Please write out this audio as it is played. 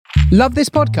Love this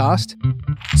podcast?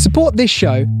 Support this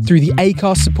show through the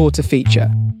Acast supporter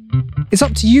feature. It's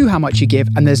up to you how much you give,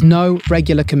 and there's no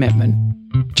regular commitment.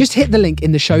 Just hit the link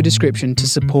in the show description to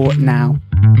support now.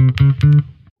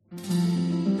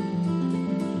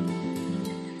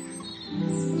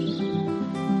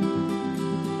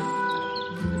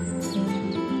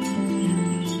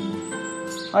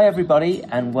 Hi everybody,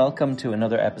 and welcome to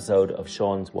another episode of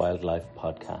Sean's Wildlife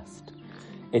Podcast.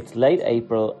 It's late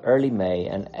April, early May,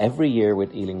 and every year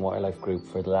with Ealing Wildlife Group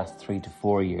for the last 3 to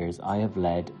 4 years, I have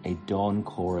led a dawn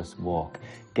chorus walk,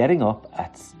 getting up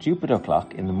at stupid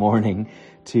o'clock in the morning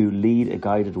to lead a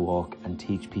guided walk and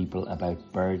teach people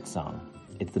about bird song.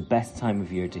 It's the best time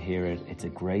of year to hear it. It's a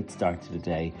great start to the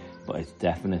day, but it's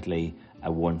definitely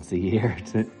a once a year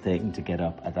thing to get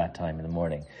up at that time in the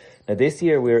morning. Now this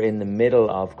year we're in the middle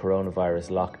of coronavirus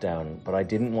lockdown, but I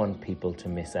didn't want people to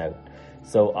miss out.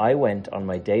 So I went on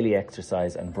my daily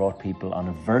exercise and brought people on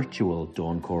a virtual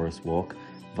dawn chorus walk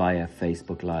via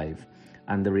Facebook Live.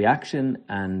 And the reaction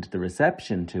and the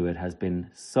reception to it has been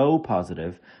so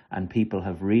positive, and people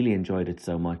have really enjoyed it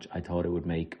so much, I thought it would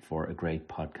make for a great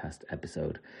podcast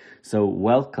episode. So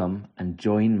welcome and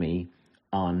join me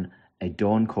on a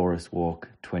dawn chorus walk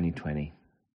 2020.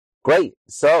 Great.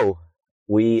 So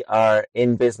we are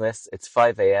in business. It's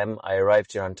 5 a.m. I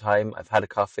arrived here on time. I've had a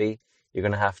coffee. You're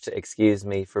going to have to excuse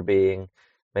me for being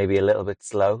maybe a little bit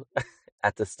slow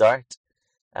at the start,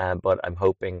 but I'm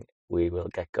hoping we will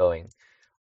get going.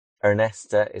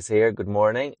 Ernesta is here. Good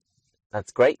morning.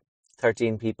 That's great.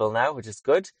 13 people now, which is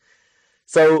good.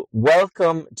 So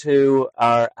welcome to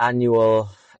our annual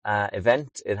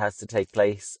event. It has to take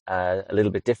place a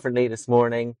little bit differently this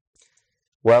morning.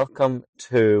 Welcome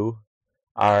to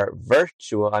our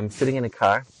virtual, I'm sitting in a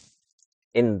car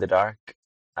in the dark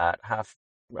at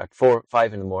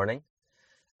 5 in the morning,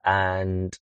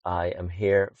 and I am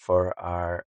here for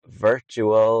our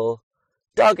virtual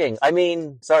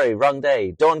wrong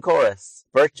day, dawn chorus,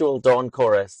 virtual dawn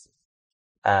chorus.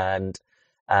 And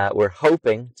we're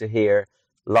hoping to hear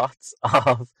lots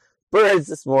of birds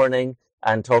this morning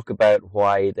and talk about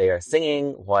why they are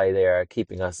singing, why they are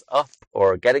keeping us up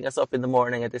or getting us up in the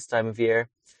morning at this time of year.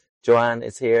 Joanne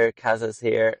is here, Kaz is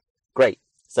here. Great.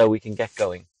 So we can get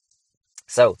going.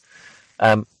 So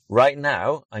right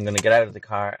now, I'm going to get out of the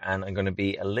car and I'm going to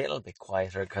be a little bit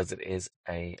quieter because it is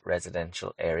a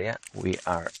residential area. We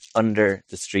are under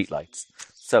the streetlights.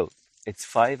 So it's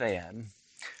 5 a.m.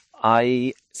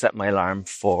 I set my alarm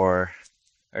for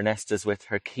Ernesta's with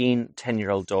her keen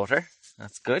 10-year-old daughter.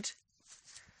 That's good.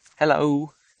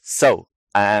 Hello. So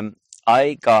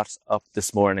I got up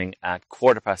this morning at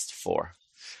 4:15,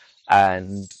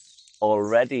 and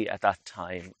already at that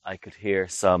time I could hear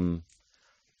some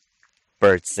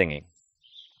birds singing.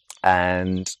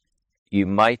 And you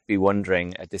might be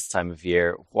wondering at this time of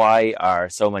year, why are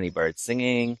so many birds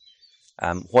singing?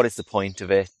 What is the point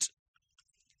of it?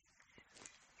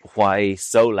 Why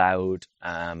so loud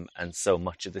and so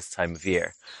much at this time of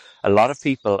year? A lot of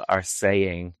people are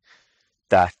saying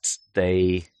that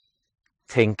they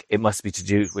think it must be to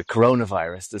do with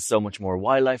coronavirus. There's so much more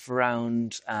wildlife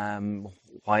around.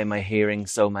 Why am I hearing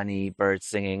so many birds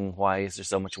singing? Why is there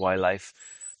so much wildlife?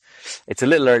 It's a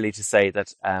little early to say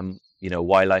that,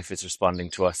 wildlife is responding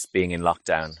to us being in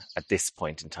lockdown at this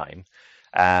point in time.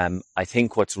 I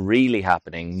think what's really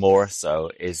happening more so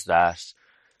is that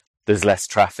there's less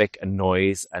traffic and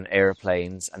noise and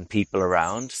airplanes and people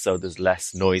around. So there's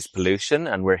less noise pollution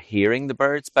and we're hearing the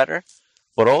birds better.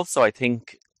 But also I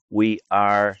think we're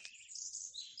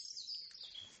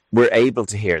able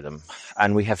to hear them,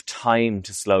 and we have time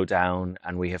to slow down,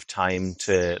 and we have time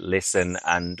to listen,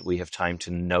 and we have time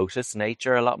to notice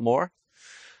nature a lot more.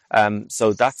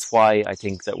 So that's why I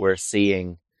think that we're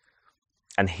seeing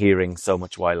and hearing so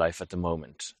much wildlife at the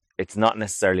moment. It's not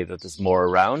necessarily that there's more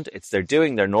around. It's they're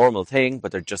doing their normal thing,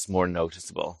 but they're just more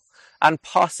noticeable. And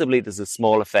possibly there's a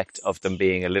small effect of them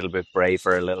being a little bit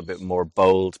braver, a little bit more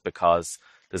bold because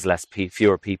there's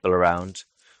fewer people around.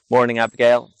 Morning,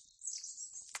 Abigail.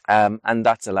 And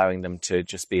that's allowing them to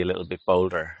just be a little bit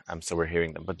bolder. So we're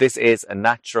hearing them. But this is a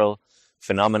natural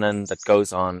phenomenon that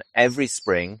goes on every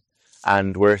spring.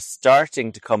 And we're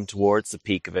starting to come towards the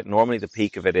peak of it. Normally the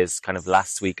peak of it is kind of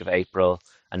last week of April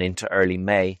and into early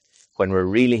May, when we're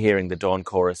really hearing the dawn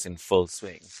chorus in full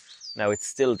swing. Now it's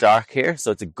still dark here,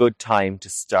 so it's a good time to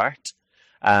start,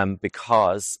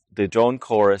 because the dawn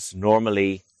chorus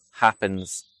normally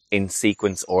happens in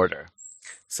sequence order.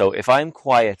 So if I'm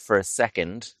quiet for a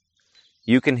second,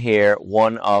 you can hear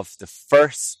one of the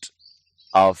first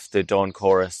of the dawn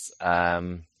chorus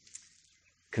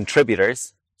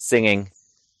contributors singing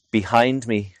behind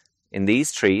me in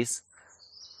these trees,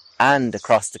 and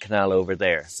across the canal over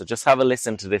there. So just have a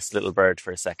listen to this little bird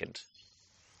for a second.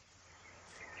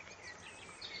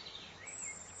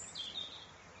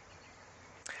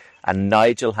 And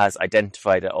Nigel has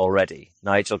identified it already.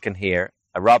 Nigel can hear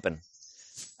a robin.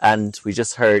 And we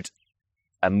just heard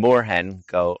a moorhen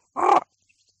go, "Ah!"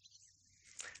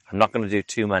 I'm not going to do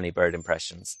too many bird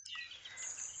impressions.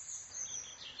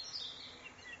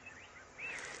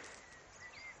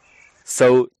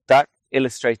 So that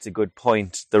illustrates a good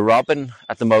point. The robin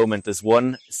at the moment, there's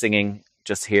one singing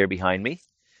just here behind me,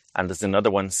 and there's another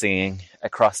one singing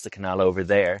across the canal over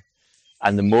there.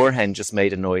 And the moorhen just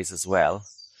made a noise as well.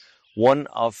 One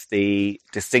of the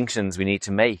distinctions we need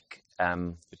to make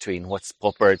between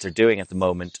what birds are doing at the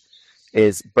moment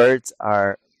is birds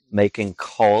are making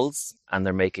calls and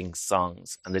they're making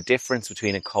songs. And the difference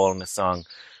between a call and a song,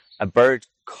 a bird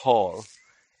call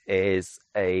is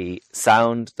a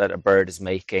sound that a bird is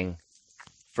making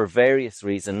for various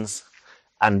reasons,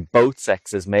 and both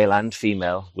sexes, male and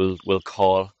female, will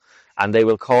call, and they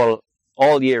will call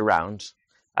all year round.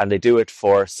 And they do it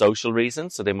for social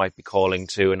reasons. So they might be calling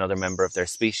to another member of their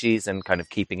species and kind of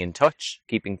keeping in touch,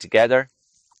 keeping together.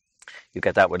 You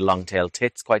get that with long-tailed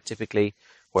tits quite typically,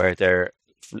 where they're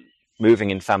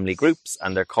moving in family groups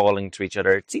and they're calling to each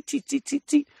other, tee, tee, tee, tee,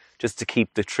 tee, just to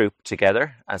keep the troop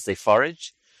together as they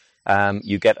forage.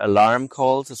 You get alarm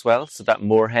calls as well. So that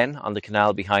moorhen on the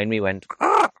canal behind me went,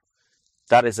 "Ah!"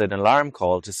 That is an alarm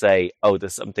call to say, oh,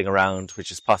 there's something around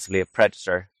which is possibly a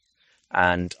predator.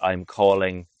 And I'm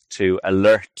calling to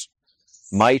alert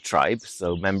my tribe,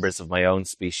 so members of my own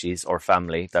species or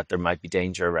family, that there might be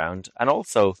danger around. And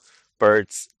also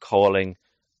birds calling,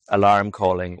 alarm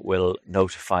calling, will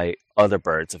notify other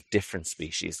birds of different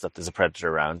species that there's a predator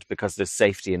around, because there's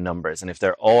safety in numbers. And if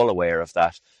they're all aware of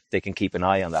that, they can keep an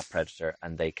eye on that predator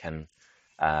and they can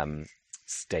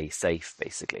stay safe,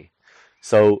 basically.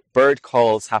 So bird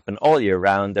calls happen all year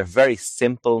round. They're very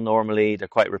simple normally. They're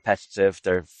quite repetitive.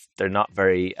 They're not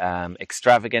very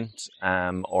extravagant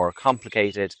or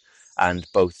complicated, and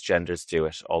both genders do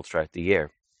it all throughout the year.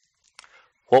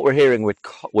 What we're hearing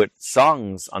with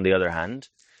songs, on the other hand,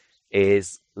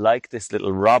 is like this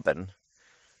little robin.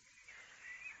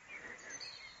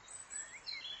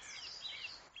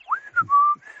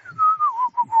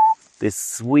 This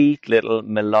sweet little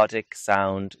melodic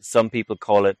sound. Some people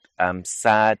call it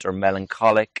sad or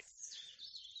melancholic.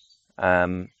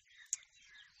 But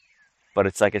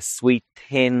it's like a sweet,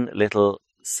 thin little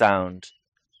sound.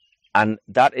 And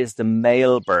that is the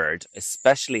male bird,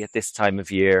 especially at this time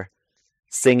of year,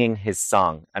 singing his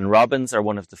song. And robins are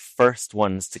one of the first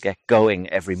ones to get going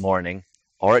every morning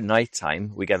or at night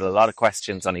time. We get a lot of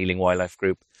questions on Ealing Wildlife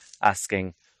Group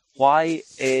asking, why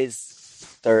is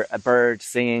there a bird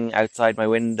singing outside my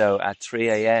window at 3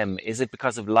 a.m? Is it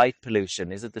because of light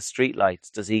pollution? Is it the street lights?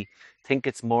 Does he think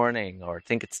it's morning or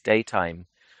think it's daytime?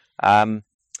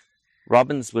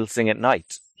 Robins will sing at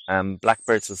night.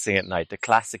 Blackbirds will sing at night. The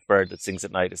classic bird that sings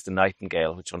at night is the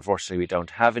nightingale, which unfortunately we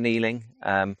don't have in Ealing.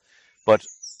 But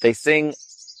they sing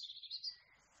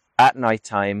at night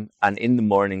time and in the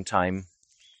morning time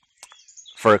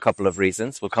for a couple of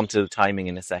reasons. We'll come to the timing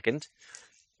in a second.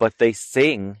 But they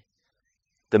sing,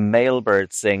 the male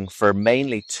birds sing for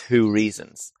mainly two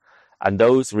reasons. And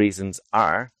those reasons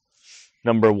are,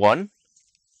 number one,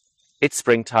 it's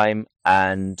springtime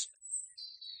and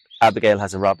Abigail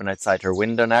has a robin outside her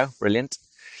window now. Brilliant.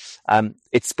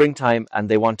 It's springtime and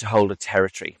they want to hold a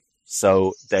territory.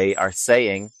 So they are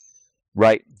saying,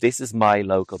 right, this is my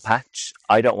local patch.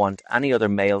 I don't want any other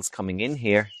males coming in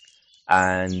here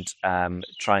and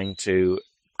trying to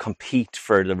compete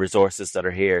for the resources that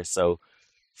are here. So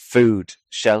food,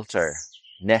 shelter,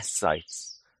 nest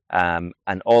sites,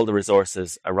 and all the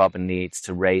resources a robin needs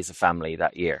to raise a family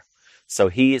that year. So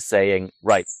he is saying,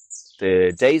 right,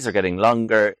 the days are getting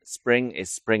longer, spring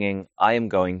is springing, I am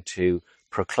going to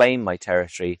proclaim my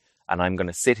territory and I'm going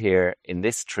to sit here in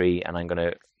this tree and I'm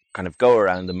going to kind of go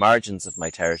around the margins of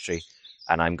my territory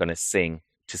and I'm going to sing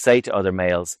to say to other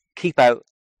males, keep out,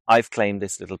 I've claimed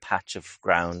this little patch of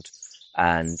ground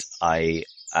and I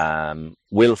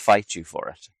will fight you for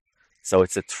it. So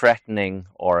it's a threatening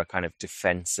or a kind of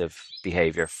defensive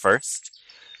behavior first.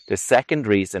 The second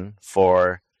reason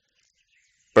for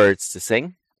birds to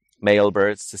sing, male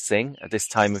birds to sing at this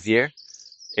time of year,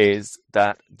 is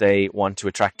that they want to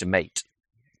attract a mate.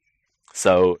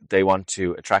 So they want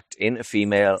to attract in a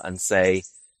female and say,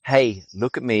 hey,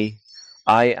 look at me.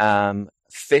 I am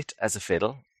fit as a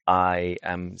fiddle. I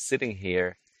am sitting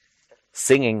here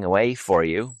singing away for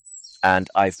you. And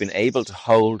I've been able to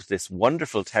hold this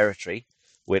wonderful territory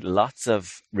with lots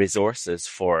of resources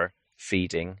for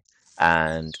feeding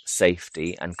and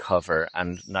safety and cover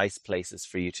and nice places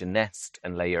for you to nest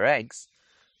and lay your eggs.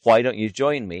 Why don't you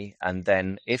join me? And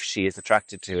then if she is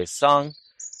attracted to his song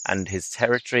and his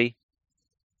territory,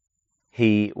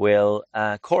 he will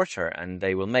court her, and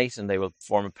they will mate, and they will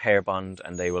form a pair bond,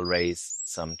 and they will raise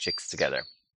some chicks together.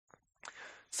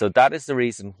 So that is the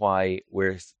reason why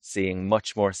we're seeing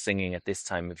much more singing at this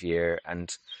time of year.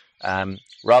 And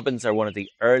robins are one of the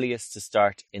earliest to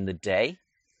start in the day.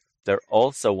 They're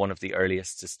also one of the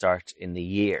earliest to start in the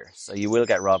year. So you will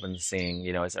get robins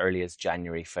singing, as early as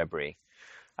January, February.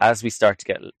 As we start to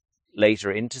get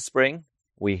later into spring,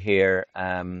 we hear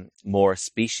more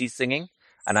species singing.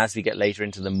 And as we get later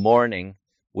into the morning,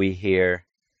 we hear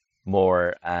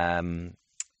more kind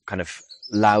of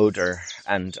louder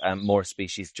and more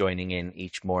species joining in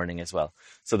each morning as well.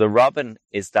 So the robin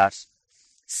is that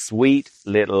sweet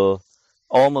little,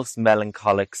 almost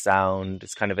melancholic sound.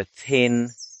 It's kind of a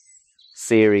thin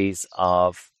series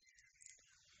of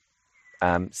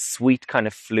sweet kind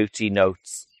of fluty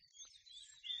notes.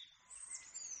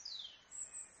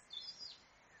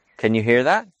 Can you hear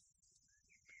that?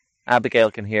 Abigail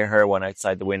can hear her one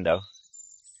outside the window.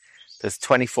 There's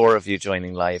 24 of you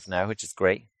joining live now, which is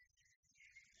great.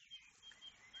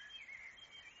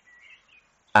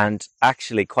 And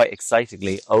actually, quite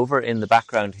excitingly, over in the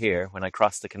background here, when I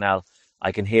cross the canal,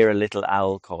 I can hear a little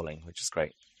owl calling, which is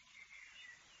great.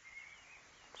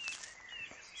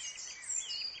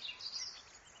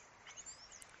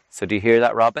 So do you hear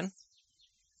that, Robin?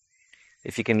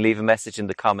 If you can leave a message in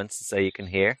the comments to say you can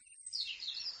hear.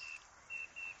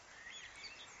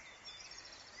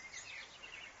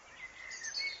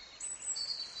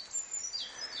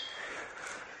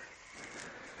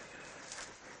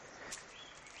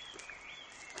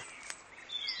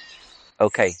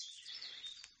 Okay.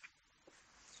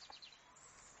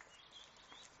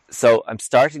 So I'm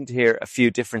starting to hear a few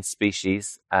different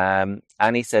species.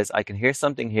 Annie says, I can hear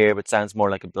something here, but sounds more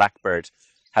like a blackbird.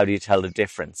 How do you tell the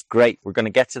difference? Great. We're going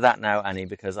to get to that now, Annie,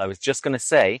 because I was just going to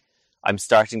say I'm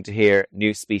starting to hear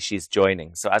new species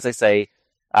joining. So as I say,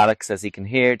 Alex says he can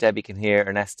hear, Debbie can hear,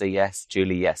 Ernesta, yes,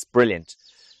 Julie, yes. Brilliant.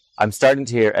 I'm starting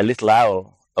to hear a little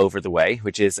owl over the way,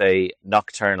 which is a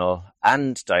nocturnal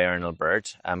and diurnal bird.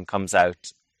 Comes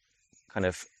out kind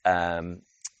of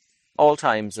all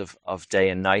times of day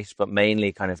and night, but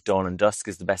mainly kind of dawn and dusk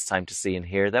is the best time to see and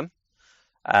hear them.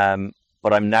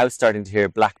 But I'm now starting to hear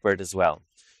blackbird as well.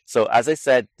 So as I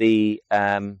said, the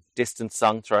distant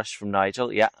song thrush from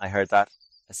Nigel, yeah, I heard that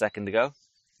a second ago.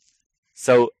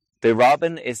 So the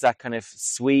robin is that kind of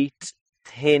sweet,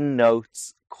 thin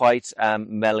notes, quite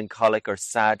melancholic or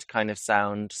sad kind of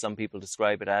sound, some people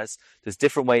describe it as. There's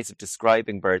different ways of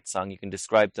describing birdsong. You can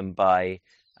describe them by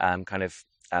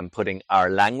putting our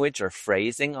language or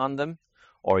phrasing on them,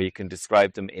 or you can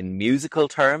describe them in musical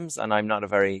terms, and I'm not a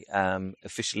very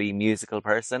officially musical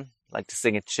person. I like to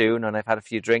sing a tune when I've had a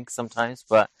few drinks sometimes,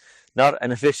 but not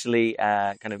an officially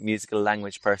kind of musical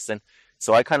language person.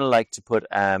 So I kind of like to put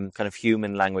kind of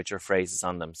human language or phrases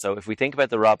on them. So if we think about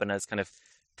the robin as kind of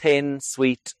thin,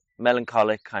 sweet,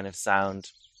 melancholic kind of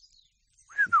sound.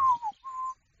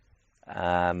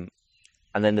 And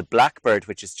then the blackbird,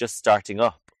 which is just starting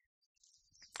up.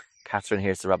 Catherine,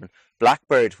 here's the robin.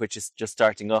 Blackbird, which is just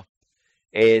starting up,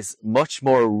 is much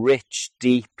more rich,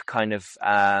 deep, kind of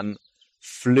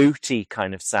fluty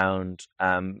kind of sound.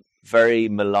 Very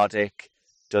melodic.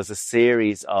 Does a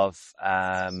series of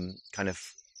kind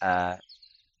of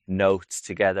notes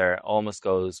together. Almost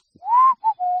goes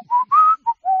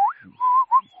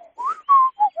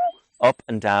up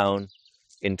and down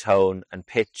in tone and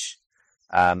pitch,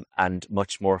 and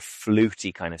much more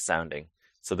fluty kind of sounding.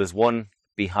 So there's one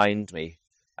behind me.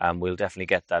 We'll definitely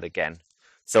get that again.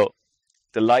 So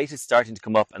the light is starting to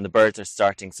come up and the birds are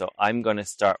starting. So I'm going to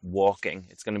start walking.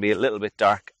 It's going to be a little bit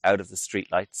dark out of the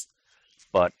street lights,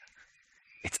 but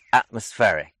it's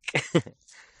atmospheric.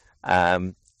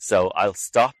 So I'll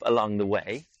stop along the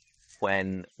way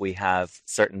when we have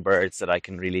certain birds that I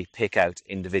can really pick out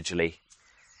individually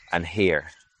and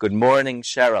hear. Good morning,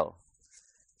 Cheryl.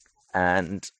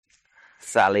 And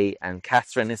Sally and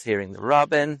Catherine is hearing the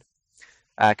robin.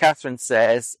 Catherine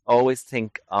says, always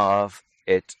think of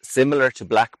it similar to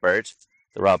blackbird,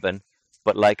 the robin,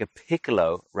 but like a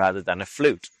piccolo rather than a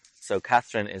flute. So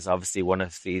Catherine is obviously one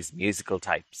of these musical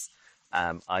types.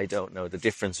 I don't know the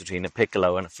difference between a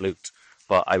piccolo and a flute,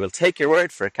 but I will take your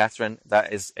word for it, Catherine.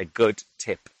 That is a good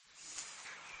tip.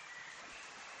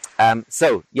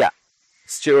 So, yeah.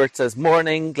 Stuart says,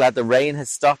 morning, glad the rain has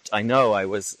stopped. I know, I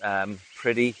was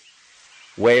pretty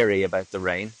wary about the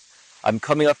rain. I'm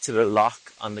coming up to the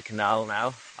lock on the canal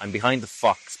now. I'm behind the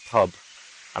Fox pub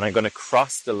and I'm going to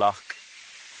cross the lock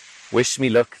Wish me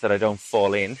luck that I don't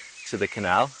fall in to the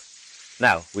canal.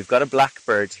 Now, we've got a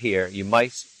blackbird here. You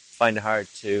might find it hard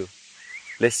to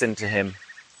listen to him,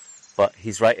 but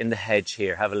he's right in the hedge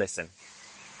here. Have a listen.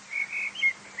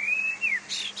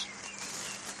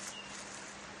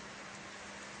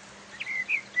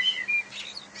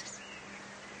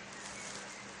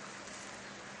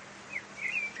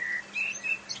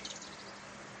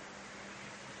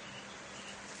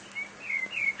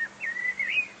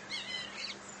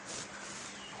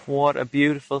 What a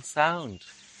beautiful sound.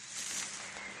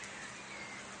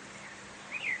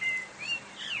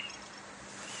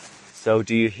 So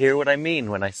do you hear what I mean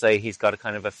when I say he's got a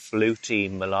kind of a fluty,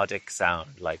 melodic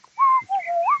sound, like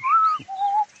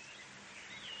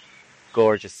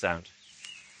gorgeous sound.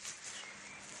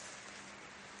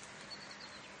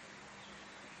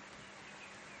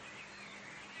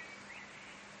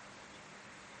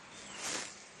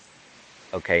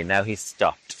 Okay, now he's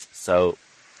stopped. So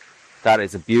that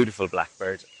is a beautiful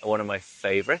blackbird, one of my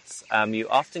favourites. You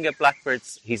often get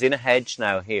blackbirds, he's in a hedge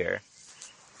now here,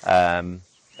 a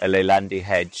Leylandii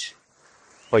hedge,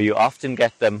 but you often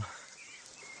get them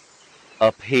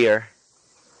up here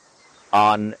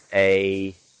on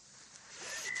a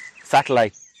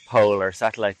satellite pole or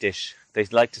satellite dish. They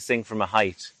like to sing from a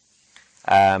height.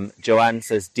 Joanne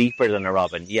says deeper than a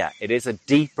robin. Yeah, it is a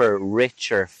deeper,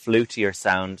 richer, flutier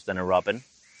sound than a robin,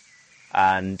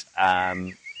 and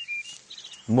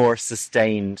more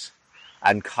sustained,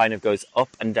 and kind of goes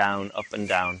up and down, up and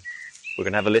down. We're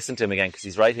going to have a listen to him again because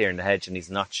he's right here in the hedge and he's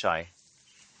not shy.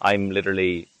 I'm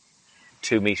literally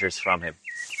 2 meters from him.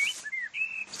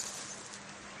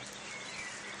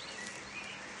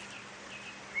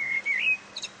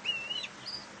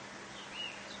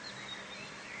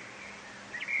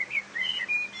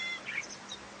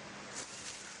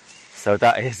 So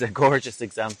that is a gorgeous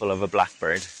example of a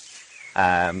blackbird.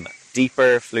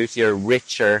 Deeper, flutier,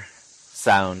 richer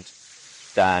sound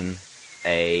than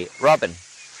a robin.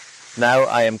 Now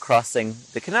I am crossing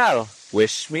the canal.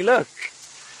 Wish me luck.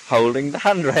 Holding the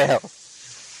handrail.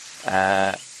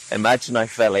 Imagine I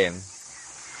fell in.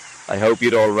 I hope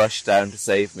you'd all rush down to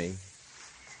save me.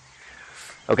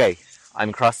 Okay,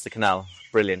 I'm across the canal.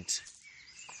 Brilliant.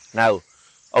 Now,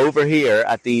 over here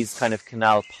at these kind of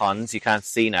canal ponds, you can't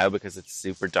see now because it's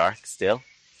super dark still.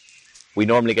 We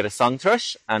normally get a song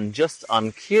thrush, and just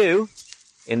on cue,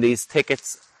 in these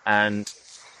thickets and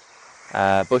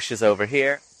bushes over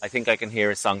here, I think I can hear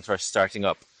a song thrush starting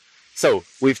up. So,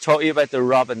 we've taught you about the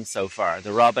robin so far.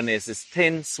 The robin is this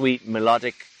thin, sweet,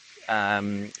 melodic,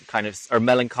 or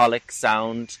melancholic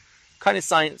sound. Kind of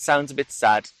sounds a bit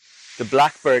sad. The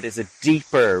blackbird is a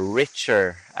deeper,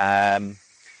 richer, kind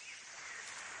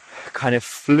of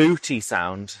fluty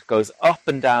sound. Goes up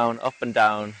and down,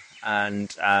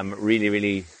 and really,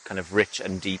 really kind of rich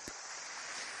and deep.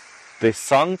 The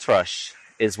song thrush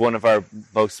is one of our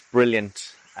most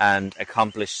brilliant and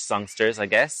accomplished songsters, I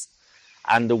guess.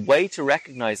 And the way to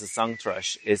recognize a song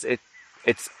thrush is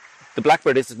it's the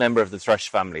blackbird is a member of the thrush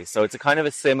family, so it's a kind of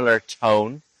a similar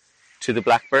tone to the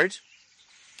blackbird.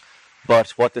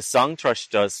 But what the song thrush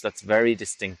does that's very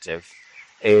distinctive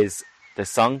is the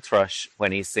song thrush,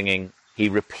 when he's singing, he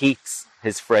repeats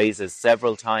his phrases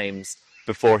several times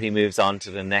before he moves on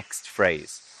to the next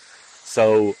phrase.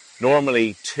 So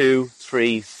normally 2,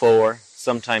 3, 4,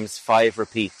 sometimes 5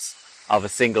 repeats of a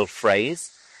single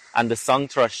phrase, and the song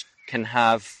thrush can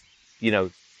have,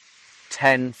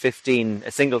 10, 15,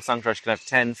 a single song thrush can have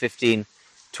 10, 15,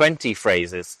 20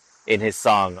 phrases in his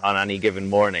song on any given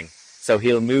morning. So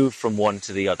he'll move from one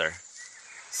to the other.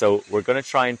 So we're going to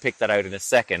try and pick that out in a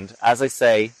second. As I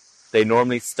say, they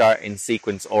normally start in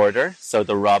sequence order. So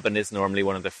the robin is normally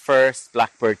one of the first.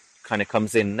 Blackbird kind of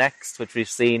comes in next, which we've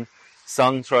seen.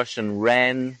 Song thrush and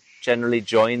wren generally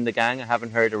join the gang. I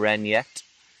haven't heard a wren yet,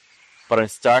 but I'm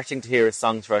starting to hear a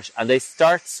song thrush. And they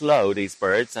start slow, these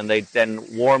birds, and they then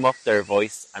warm up their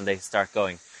voice and they start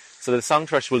going. So the song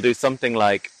thrush will do something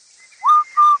like...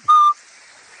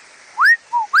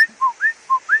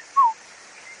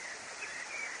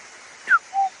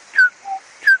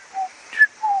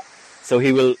 So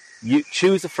he will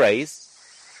choose a phrase,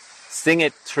 sing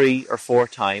it 3 or 4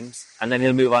 times, and then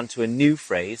he'll move on to a new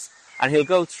phrase, and he'll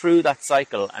go through that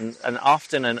cycle. And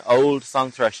often an old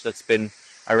song thrush that's been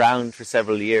around for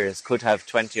several years could have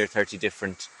 20 or 30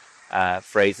 different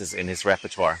phrases in his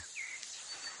repertoire.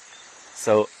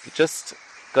 So just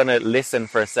going to listen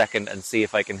for a second and see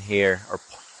if I can hear or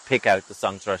pick out the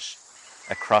song thrush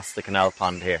across the canal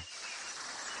pond here.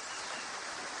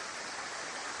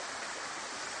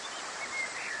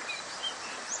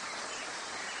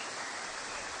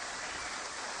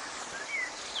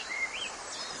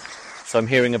 So I'm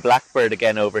hearing a blackbird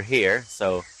again over here.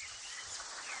 So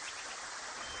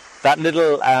that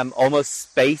little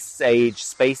almost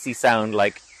spacey sound,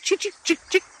 like chick chick chick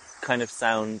chick kind of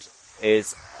sound,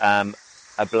 is a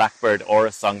blackbird or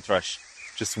a song thrush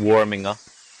just warming up.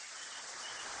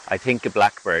 I think a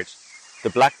blackbird. The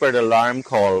blackbird alarm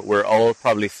call we're all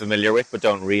probably familiar with but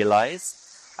don't realise.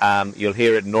 You'll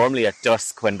hear it normally at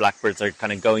dusk when blackbirds are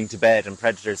kind of going to bed and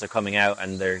predators are coming out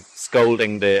and they're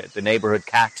scolding the neighbourhood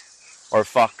cat or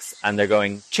fox, and they're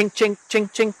going chink chink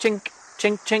chink chink chink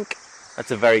chink chink. That's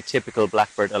a very typical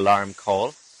blackbird alarm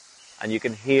call, and you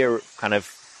can hear kind of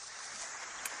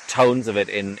tones of it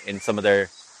in some of their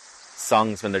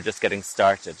songs when they're just getting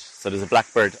started. So there's a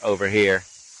blackbird over here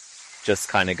just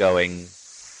kind of going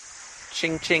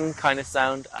ching ching kind of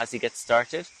sound as he gets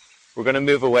started. We're going to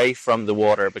move away from the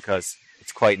water because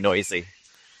it's quite noisy,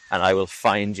 and I will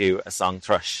find you a song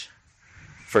thrush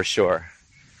for sure.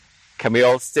 Can we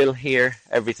all still hear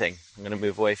everything? I'm going to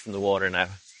move away from the water now.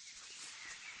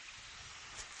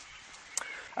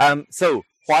 So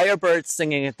why are birds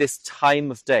singing at this time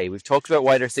of day? We've talked about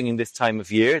why they're singing this time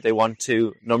of year. They want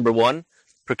to, number one,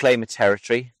 proclaim a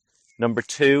territory. Number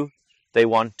two, they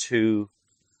want to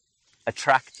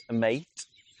attract a mate.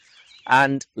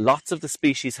 And lots of the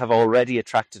species have already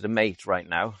attracted a mate right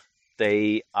now.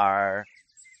 They are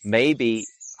maybe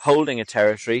holding a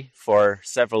territory for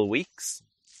several weeks.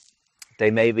 They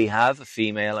maybe have a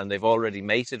female and they've already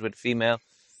mated with a female,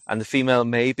 and the female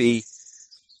may be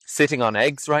sitting on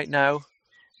eggs right now,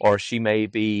 or she may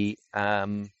be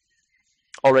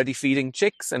already feeding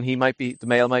chicks, and the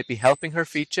male might be helping her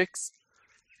feed chicks.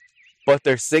 But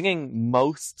they're singing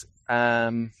most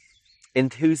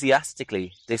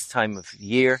enthusiastically this time of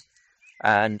year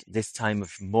and this time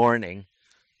of morning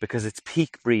because it's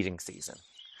peak breeding season.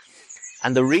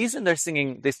 And the reason they're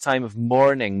singing this time of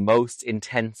morning most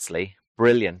intensely,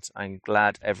 brilliant, I'm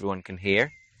glad everyone can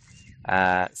hear.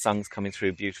 Songs coming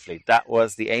through beautifully. That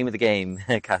was the aim of the game,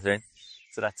 Catherine.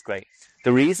 So that's great.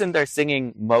 The reason they're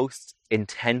singing most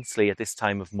intensely at this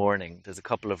time of morning, there's a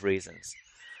couple of reasons.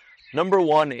 Number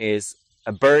one is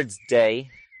a bird's day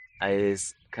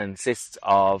consists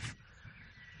of,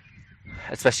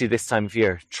 especially this time of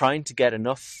year, trying to get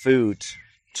enough food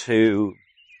to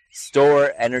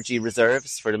store energy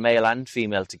reserves for the male and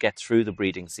female to get through the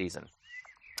breeding season.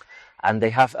 And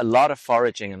they have a lot of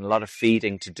foraging and a lot of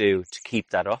feeding to do to keep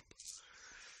that up.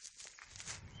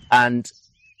 And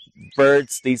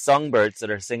birds, these songbirds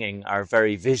that are singing, are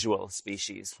very visual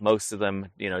species. Most of them,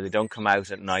 they don't come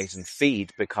out at night and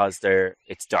feed because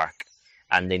it's dark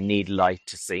and they need light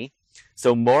to see.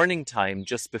 So morning time,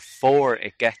 just before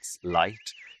it gets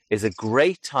light, is a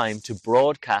great time to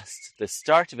broadcast the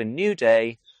start of a new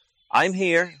day. I'm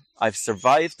here, I've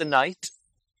survived the night.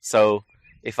 So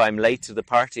if I'm late to the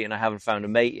party and I haven't found a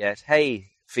mate yet, hey,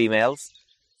 females,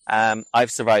 I've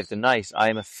survived the night.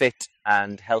 I'm a fit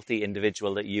and healthy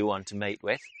individual that you want to mate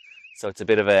with. So it's a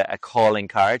bit of a calling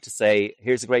card to say,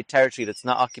 here's a great territory that's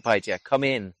not occupied yet. Come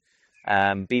in,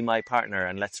 be my partner,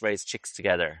 and let's raise chicks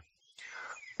together.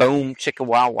 Boom, chicka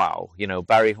wow wow,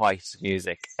 Barry White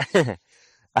music.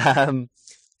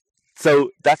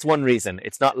 So that's one reason.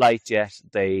 It's not light yet.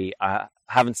 They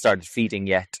haven't started feeding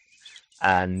yet.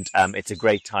 And it's a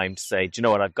great time to say, do you know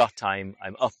what, I've got time.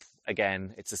 I'm up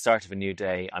again. It's the start of a new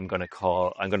day. I'm going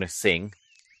to sing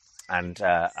and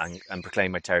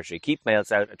proclaim my territory. Keep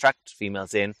males out, attract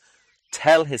females in.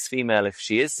 Tell his female, if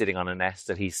she is sitting on a nest,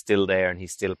 that he's still there and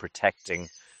he's still protecting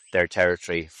their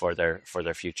territory for their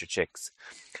future chicks.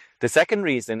 The second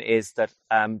reason is that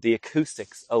the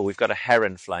acoustics. Oh, we've got a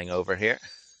heron flying over here.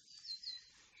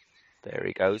 There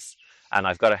he goes. And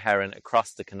I've got a heron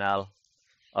across the canal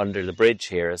under the bridge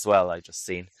here as well, I just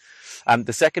seen.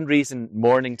 The second reason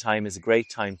morning time is a great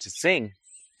time to sing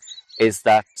is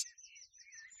that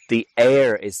the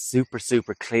air is super,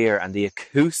 super clear and the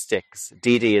acoustics,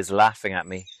 Dee Dee is laughing at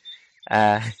me.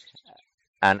 And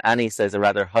Annie says a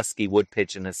rather husky wood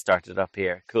pigeon has started up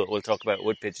here. Cool, we'll talk about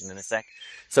wood pigeon in a sec.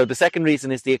 So the second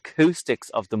reason is the acoustics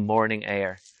of the morning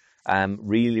air.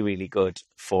 Really, really good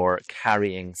for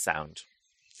carrying sound.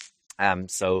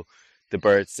 So the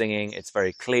birds singing, it's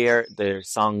very clear. Their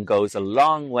song goes a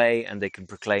long way and they can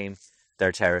proclaim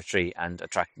their territory and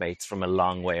attract mates from a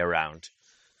long way around.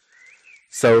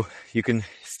 So you can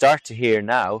start to hear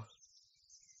now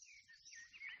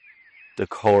the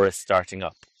chorus starting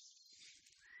up.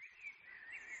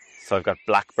 So I've got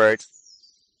blackbird,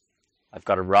 I've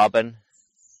got a robin.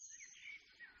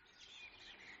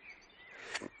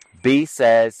 B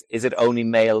says, is it only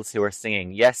males who are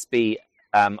singing? Yes, B.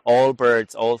 All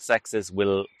birds, all sexes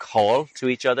will call to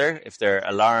each other if they're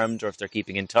alarmed or if they're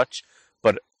keeping in touch.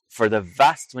 But for the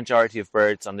vast majority of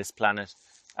birds on this planet,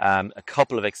 a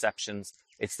couple of exceptions,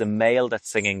 it's the male that's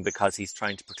singing because he's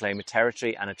trying to proclaim a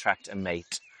territory and attract a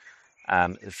mate.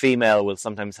 The female will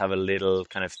sometimes have a little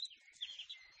kind of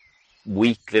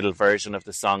weak little version of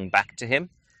the song back to him,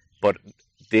 but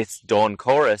this dawn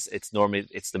chorus, it's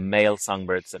the male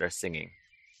songbirds that are singing.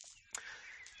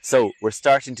 So we're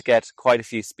starting to get quite a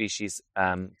few species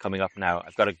coming up now.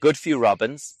 I've got a good few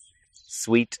robins,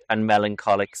 sweet and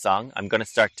melancholic song. I'm going to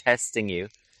start testing you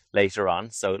later on,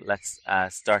 so let's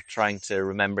start trying to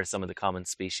remember some of the common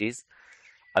species.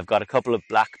 I've got a couple of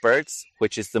blackbirds,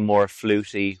 which is the more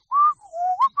fluty,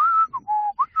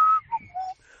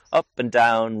 up and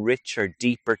down, richer,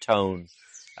 deeper tone,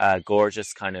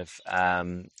 gorgeous kind of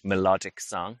melodic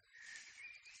song.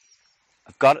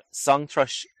 I've got song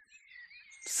thrush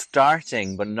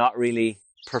starting, but not really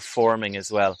performing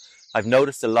as well. I've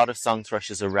noticed a lot of song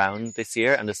thrushes around this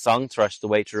year, and the song thrush, the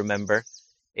way to remember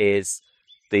is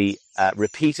the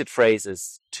repeated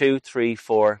phrases 2, 3,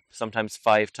 4, sometimes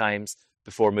 5 times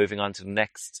before moving on to the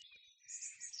next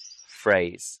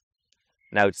phrase.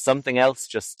 Now, something else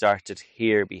just started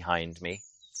here behind me.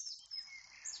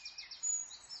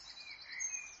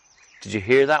 Did you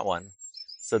hear that one?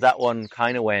 So that one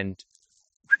kind of went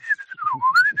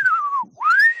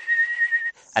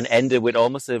and ended with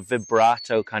almost a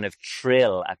vibrato kind of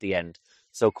trill at the end.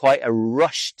 So quite a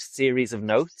rushed series of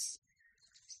notes,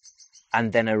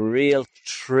 and then a real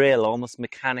trill, almost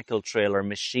mechanical trill or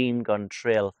machine gun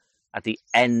trill at the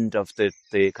end of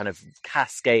the kind of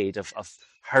cascade of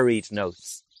hurried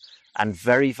notes, and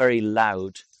very, very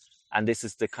loud. And this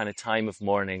is the kind of time of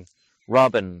morning.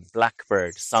 Robin,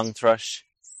 blackbird, song thrush.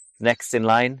 Next in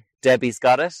line, Debbie's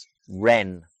got it,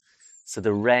 wren. So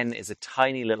the wren is a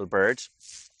tiny little bird,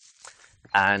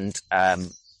 and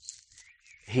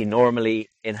he normally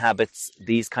inhabits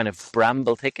these kind of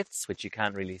bramble thickets, which you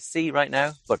can't really see right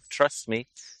now, but trust me,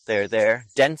 they're there.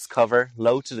 Dense cover,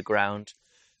 low to the ground,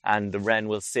 and the wren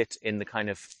will sit in the kind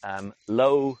of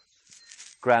low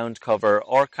ground cover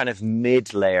or kind of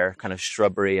mid-layer kind of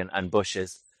shrubbery and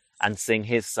bushes, and sing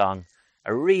his song.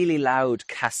 A really loud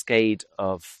cascade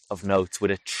of notes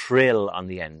with a trill on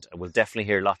the end. We'll definitely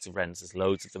hear lots of wrens. There's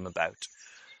loads of them about.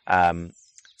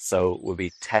 So we'll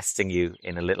be testing you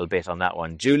in a little bit on that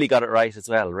one. Julie got it right as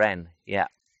well. Wren, yeah.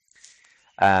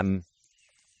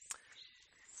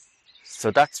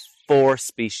 So that's 4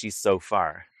 species so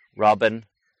far. Robin,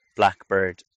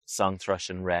 blackbird, song thrush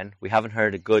and wren. We haven't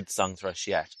heard a good song thrush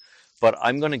yet. But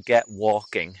I'm going to get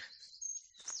walking.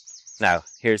 Now,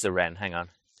 here's a wren. Hang on.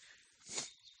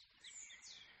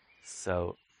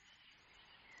 So,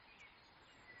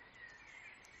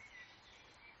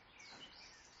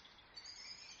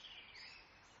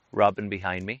 robin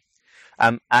behind me.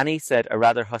 Annie said a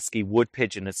rather husky wood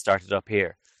pigeon has started up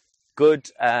here. Good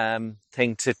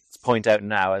thing to point out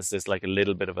now, as there's like a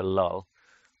little bit of a lull.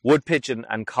 Wood pigeon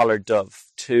and collared dove,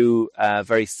 2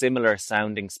 very similar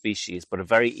sounding species, but a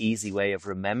very easy way of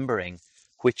remembering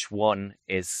which one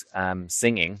is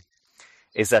singing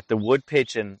is that the wood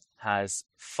pigeon has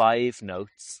 5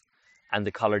 notes and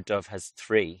the collared dove has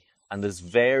 3. And there's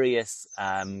various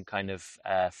kind of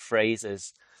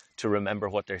phrases to remember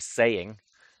what they're saying.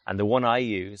 And the one I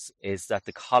use is that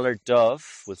the collared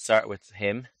dove, we'll start with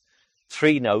him,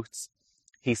 3 notes.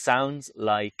 He sounds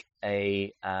like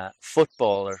a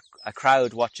football or a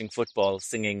crowd watching football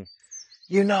singing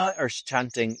or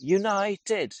chanting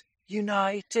United,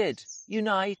 United,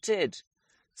 United.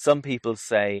 Some people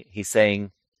say he's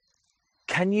saying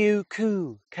can you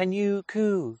coo, can you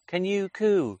coo, can you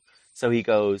coo. So he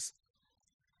goes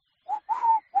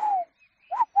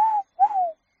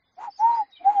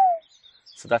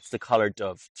so that's the collared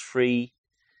dove. 3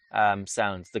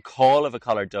 sounds. The call of a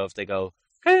collared dove, they go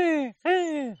hey,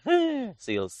 hey, hey.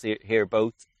 So you'll hear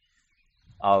both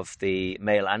of the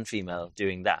male and female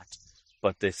doing that.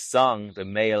 But this song, the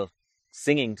male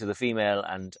singing to the female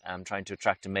and trying to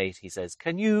attract a mate, he says,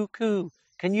 can you coo,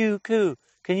 can you coo,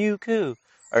 can you coo?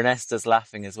 Ernesta's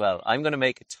laughing as well. I'm going to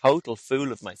make a total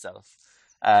fool of myself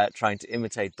trying to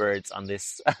imitate birds on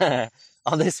this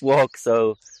on this walk,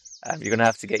 so you're going to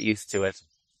have to get used to it.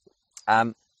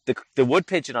 The wood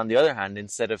pigeon, on the other hand,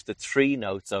 instead of the 3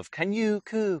 notes of can you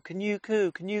coo, can you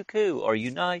coo, can you coo, or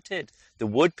united, the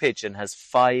wood pigeon has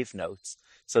 5 notes.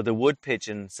 So the wood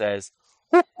pigeon says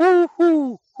hoo, hoo,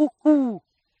 hoo, hoo, hoo,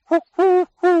 hoo, hoo,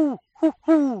 hoo, hoo,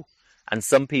 hoo. And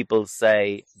some people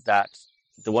say that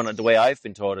the way I've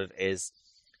been taught it is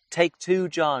take 2,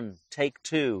 John, take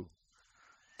 2.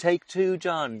 Take 2,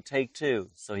 John, take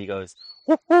 2. So he goes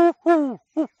hoo, hoo, hoo,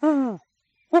 hoo, hoo,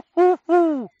 hoo, hoo,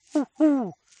 hoo, hoo,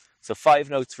 hoo. So 5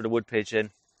 notes for the wood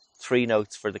pigeon, 3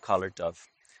 notes for the collared dove.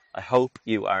 I hope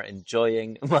you are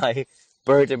enjoying my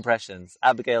bird impressions.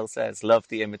 Abigail says, love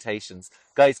the imitations.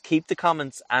 Guys, keep the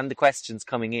comments and the questions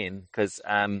coming in, because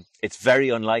it's very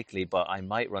unlikely, but I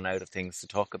might run out of things to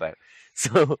talk about.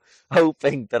 So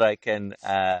hoping that I can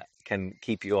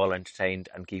keep you all entertained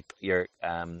and keep your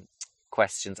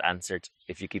questions answered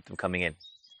if you keep them coming in.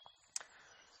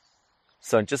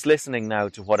 So I'm just listening now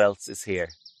to what else is here.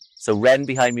 So wren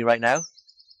behind me right now.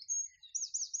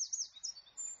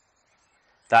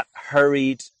 That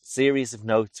hurried series of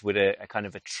notes with a kind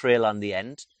of a trill on the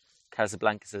end.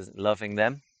 Casablanca says, loving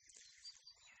them.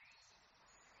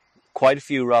 Quite a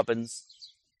few robins.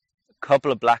 A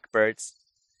couple of blackbirds.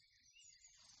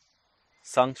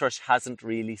 Song thrush hasn't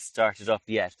really started up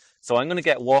yet. So I'm going to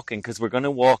get walking, because we're going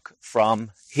to walk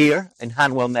from here in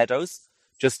Hanwell Meadows,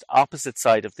 just opposite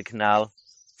side of the canal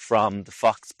from the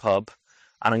Fox pub.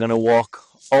 And I'm going to walk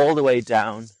all the way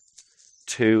down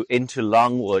into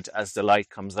Longwood as the light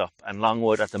comes up. And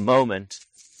Longwood at the moment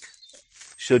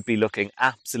should be looking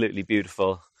absolutely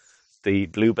beautiful. The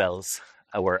bluebells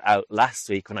were out last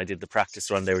week when I did the practice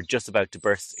run. They were just about to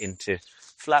burst into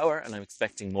flower, and I'm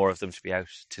expecting more of them to be out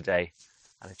today.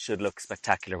 And it should look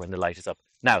spectacular when the light is up.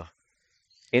 Now,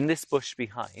 in this bush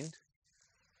behind,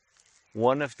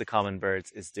 one of the common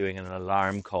birds is doing an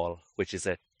alarm call, which is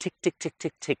a tick, tick, tick,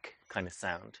 tick, tick kind of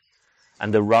sound.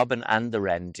 And the robin and the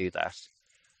wren do that.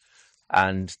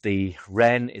 And the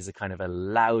wren is a kind of a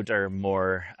louder,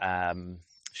 more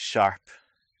sharp,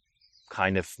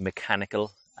 kind of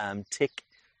mechanical tick.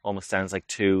 Almost sounds like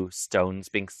two stones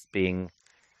being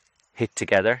hit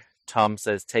together. Tom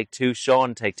says, take two.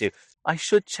 Sean, take two. I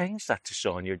should change that to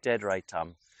Sean. You're dead right,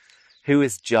 Tom. Who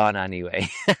is John anyway?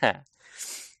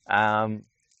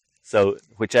 So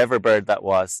whichever bird that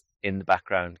was in the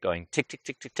background going tick, tick,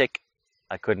 tick, tick, tick.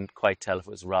 I couldn't quite tell if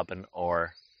it was robin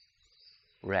or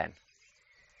wren.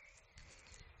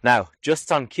 Now,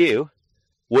 just on cue,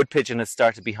 wood pigeon has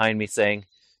started behind me saying,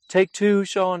 take two,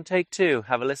 Sean, take two.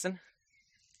 Have a listen.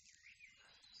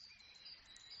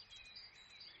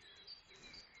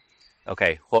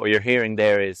 Okay, what you're hearing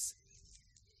there is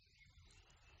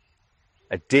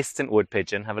a distant wood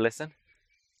pigeon. Have a listen.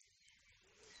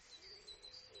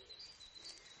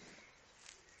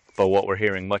 But what we're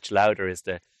hearing much louder is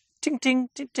the ting ting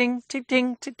ting ting ting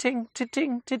ting ting ting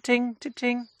ting ting ting ting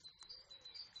ting.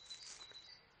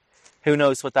 Who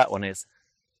knows what that one is?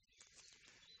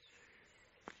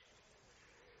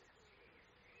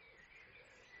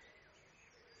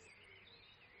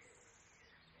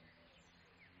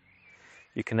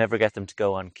 You can never get them to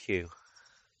go on cue.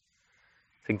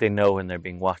 I think they know when they're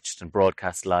being watched and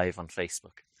broadcast live on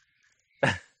Facebook.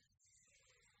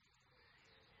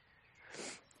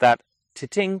 That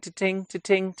ta-ting, ta-ting,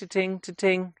 ta-ting, ta-ting,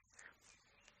 ta-ting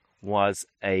was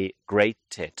a great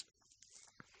tit.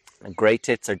 And great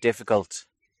tits are difficult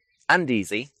and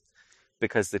easy,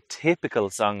 because the typical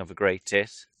song of a great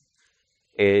tit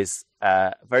is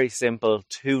very simple,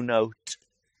 two-note,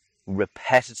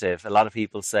 repetitive. A lot of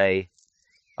people say,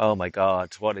 oh my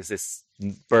God, what is this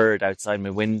bird outside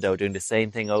my window doing the same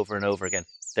thing over and over again?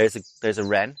 There's a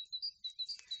wren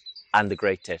and the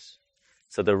great tit.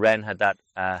 So the wren had that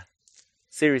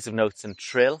series of notes and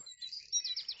trill,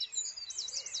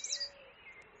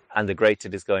 and the great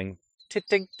tit is going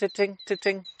tit-ting, tit-ting,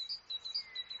 tit-ting.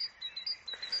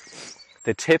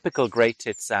 The typical great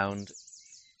tit sound,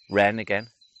 wren again,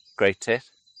 great tit.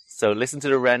 So listen to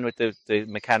the wren with the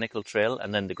mechanical trill,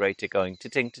 and then the great tit going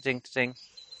tit-ting, tit-ting, tit-ting.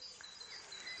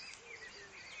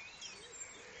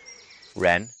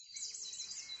 Wren.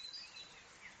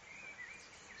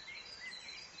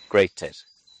 Great tit.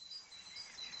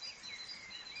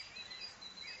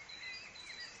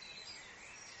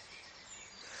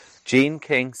 Jean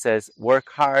King says,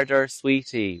 work harder,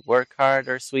 sweetie. Work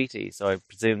harder, sweetie. So I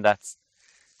presume that's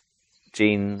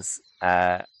Jean's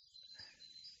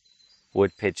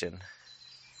wood pigeon.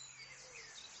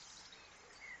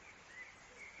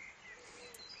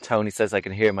 Tony says, I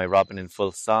can hear my robin in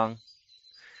full song.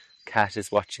 Cat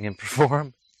is watching him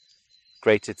perform.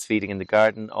 Great tits feeding in the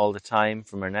garden all the time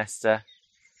from Ernesta.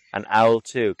 An owl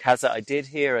too. Kaza, I did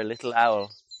hear a little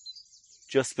owl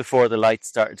just before the lights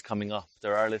started coming up.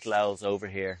 There are little owls over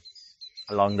here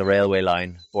along the railway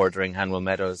line bordering Hanwell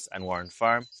Meadows and Warren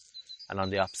Farm, and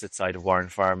on the opposite side of Warren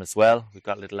Farm as well. We've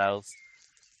got little owls.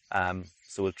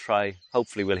 So we'll try,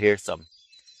 hopefully we'll hear some.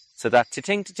 So that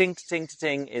ta-ting, ta-ting, ta-ting,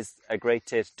 ta-ting is a great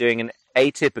tit doing an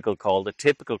atypical call. The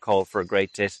typical call for a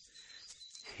great tit,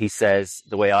 he says,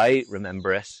 the way I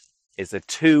remember it, is a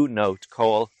two-note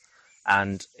call,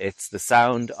 and it's the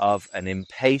sound of an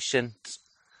impatient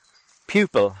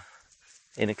pupil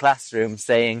in a classroom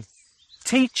saying,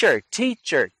 teacher,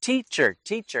 teacher, teacher,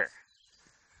 teacher.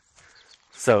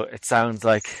 So it sounds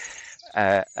like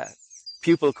a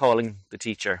pupil calling the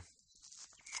teacher.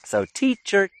 So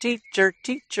teacher, teacher,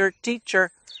 teacher,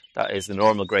 teacher. That is the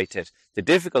normal great tit. The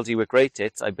difficulty with great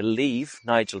tits, I believe,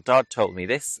 Nigel Dodd told me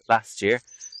this last year,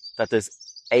 that there's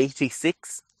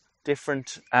 86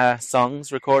 different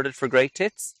songs recorded for great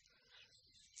tits.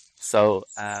 So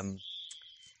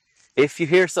if you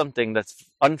hear something that's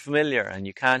unfamiliar and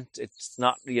it's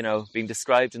not, being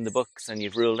described in the books, and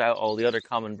you've ruled out all the other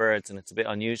common birds and it's a bit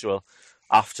unusual,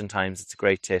 oftentimes it's a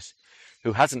great tit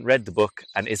who hasn't read the book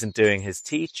and isn't doing his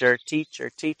teacher,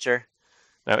 teacher, teacher.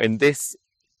 Now in this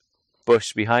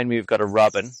bush behind me, we've got a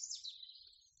robin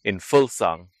in full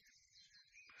song.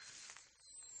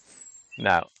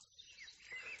 Now,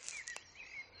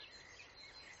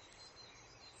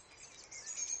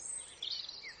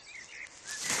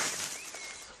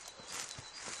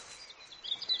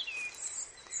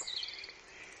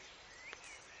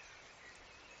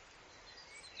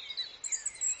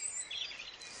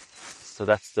 so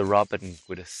that's the robin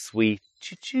with a sweet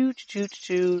choo-choo, choo-choo,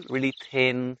 choo-choo, really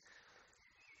thin,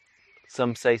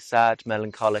 some say sad,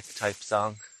 melancholic type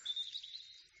song.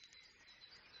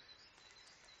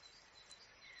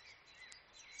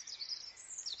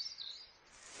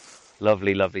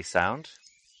 Lovely, lovely sound.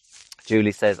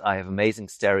 Julie says, I have amazing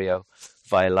stereo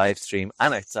via live stream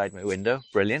and outside my window.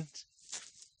 Brilliant.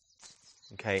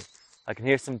 Okay, I can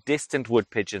hear some distant wood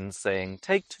pigeons saying,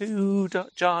 take two,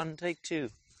 John, take two.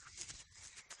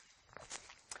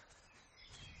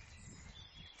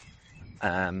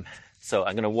 So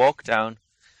I'm going to walk down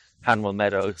Hanwell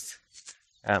Meadows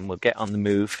and we'll get on the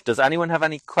move. Does anyone have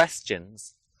any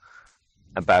questions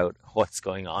about what's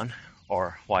going on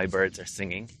or why birds are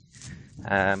singing?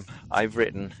 I've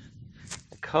written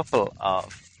a couple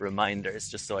of reminders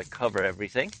just so I cover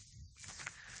everything.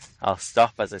 I'll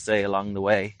stop, as I say, along the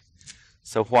way.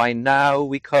 So why now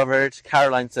we covered.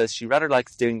 Caroline says she rather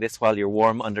likes doing this while you're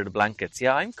warm under the blankets.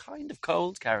 Yeah, I'm kind of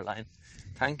cold, Caroline.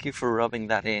 Thank you for rubbing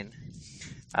that in.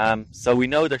 So we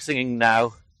know they're singing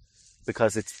now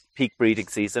because it's peak breeding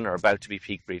season, or about to be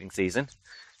peak breeding season.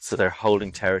 So they're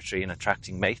holding territory and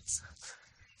attracting mates.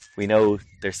 We know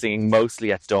they're singing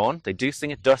mostly at dawn. They do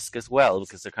sing at dusk as well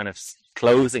because they're kind of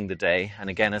closing the day. And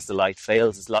again, as the light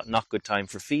fails, it's not good time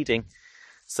for feeding.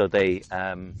 So they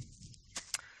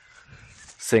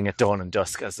sing at dawn and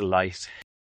dusk as the light.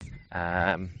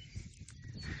 Cheryl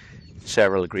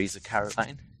agrees with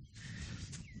Caroline.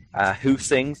 Who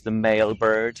sings? The male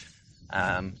bird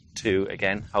to,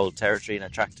 again, hold territory and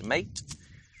attract a mate.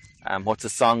 What's a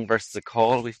song versus a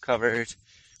call? We've covered.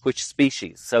 Which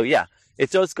species? So yeah, it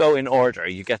does go in order.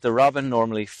 You get the robin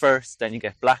normally first, then you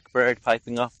get blackbird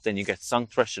piping up, then you get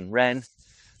songthrush and wren,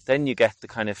 then you get the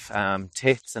kind of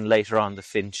tits, and later on the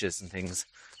finches and things,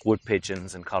 wood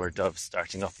pigeons and collared doves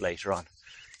starting up later on.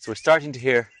 So we're starting to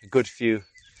hear a good few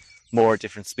more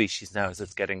different species now as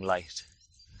it's getting light.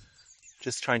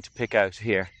 Just trying to pick out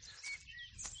here.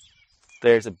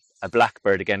 There's a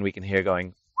blackbird again we can hear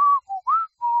going.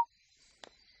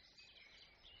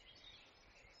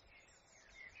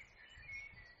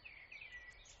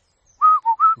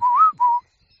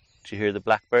 Do you hear the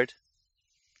blackbird?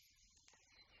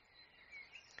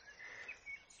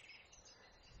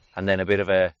 And then a bit of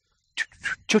a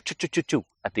choo-choo-choo-choo-choo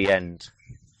at the end.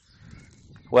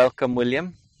 Welcome,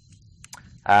 William.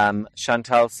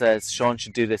 Chantal says Sean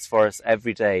should do this for us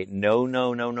every day.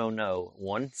 No.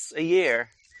 Once a year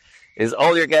is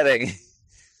all you're getting.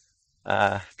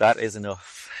 That is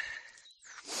enough.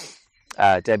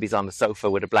 Debbie's on the sofa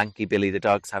with a blankie. Billy the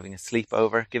dog's having a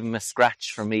sleepover. Give him a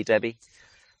scratch from me, Debbie.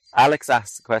 Alex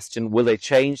asks the question, will they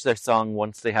change their song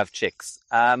once they have chicks?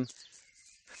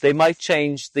 They might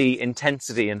change the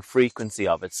intensity and frequency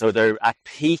of it. So they're at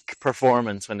peak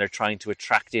performance when they're trying to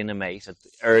attract in a mate at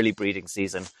the early breeding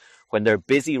season. When they're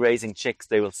busy raising chicks,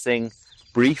 they will sing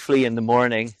briefly in the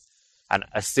morning. And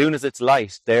as soon as it's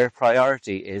light, their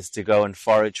priority is to go and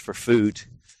forage for food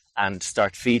and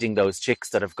start feeding those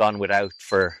chicks that have gone without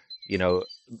for,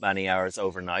 many hours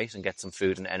overnight, and get some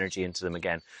food and energy into them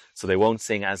again. So they won't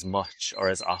sing as much or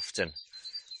as often.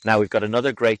 Now we've got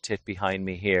another great tit behind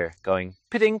me here going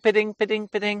pitting, pitting, pitting,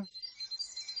 pitting.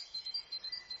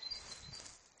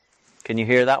 Can you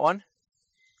hear that one?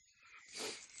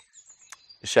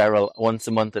 Cheryl, once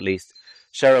a month at least.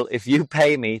 Cheryl, if you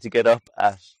pay me to get up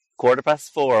at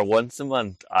 4:15 once a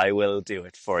month, I will do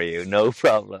it for you. No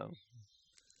problem.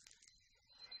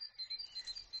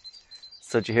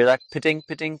 So did you hear that? Pitting,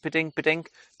 pitting, pitting, pitting.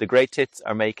 The great tits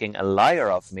are making a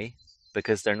liar of me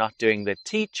because they're not doing the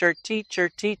teacher, teacher,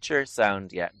 teacher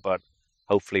sound yet. But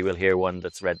hopefully we'll hear one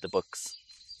that's read the books.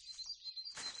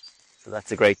 So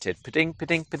that's a great tit. Padink,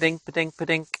 padink, padink, padink,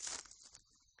 padink.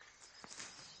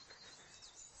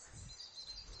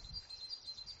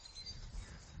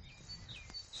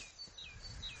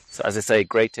 So as I say,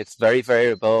 great tits, very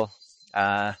variable.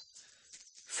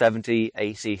 70,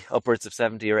 80, upwards of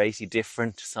 70 or 80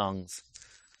 different songs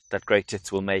that great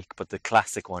tits will make, but the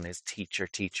classic one is Teacher,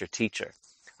 Teacher, Teacher.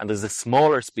 And there's a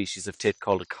smaller species of tit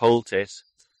called a coal tit.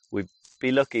 We'd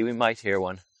be lucky, we might hear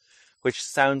one, which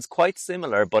sounds quite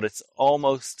similar, but it's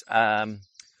almost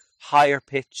higher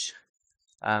pitch,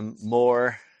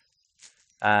 more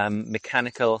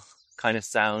mechanical kind of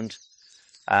sound.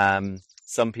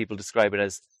 Some people describe it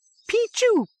as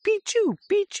Pichu, Pichu,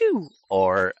 Pichu,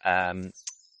 or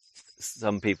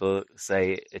some people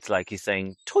say it's like he's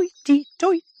saying toity,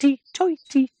 toity,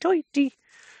 toity, toity,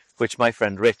 which my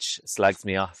friend Rich slags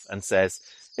me off and says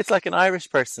it's like an Irish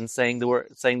person saying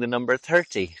the number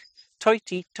 30.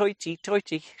 Toity, toity,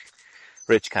 toity.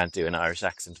 Rich can't do an Irish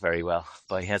accent very well,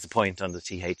 but he has a point on the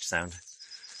TH sound.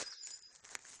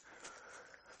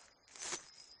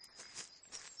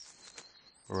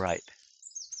 Right.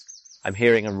 I'm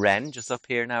hearing a wren just up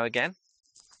here now again.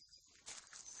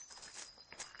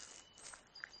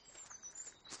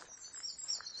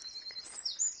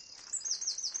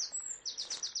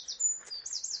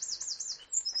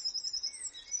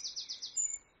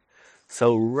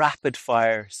 So rapid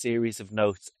fire series of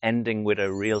notes ending with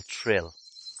a real trill.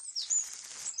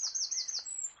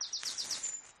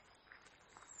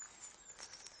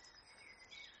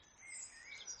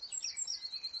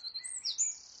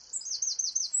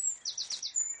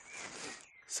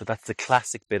 So that's the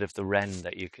classic bit of the wren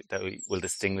that will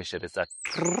distinguish it, is that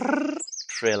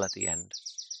trill at the end.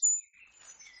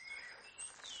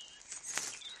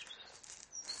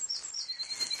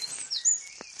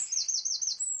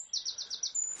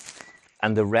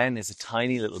 And the wren is a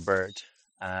tiny little bird,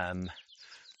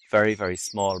 very, very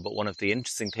small. But one of the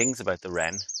interesting things about the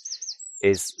wren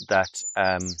is that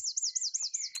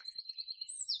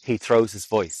he throws his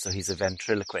voice, so he's a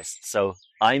ventriloquist. So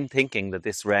I'm thinking that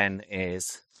this wren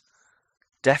is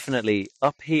definitely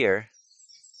up here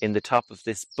in the top of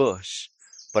this bush,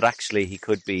 but actually he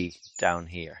could be down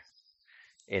here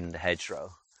in the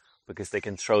hedgerow because they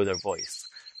can throw their voice.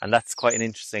 And that's quite an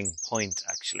interesting point,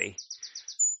 actually.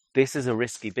 This is a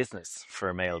risky business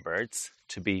for male birds,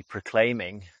 to be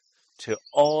proclaiming to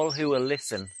all who will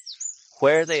listen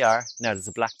where they are. Now there's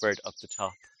a blackbird up the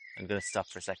top. I'm going to stop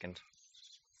for a second.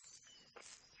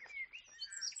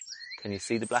 Can you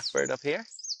see the blackbird up here?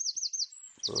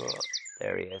 Oh,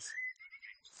 there he is.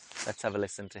 Let's have a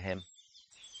listen to him.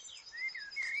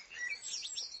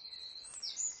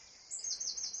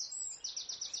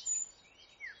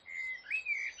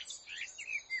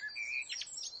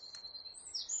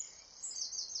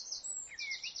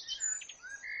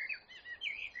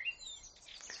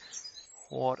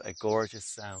 What a gorgeous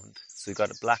sound. So we've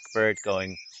got a blackbird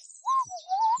going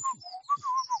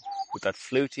with that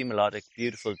fluty, melodic,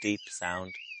 beautiful, deep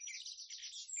sound.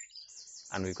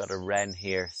 And we've got a wren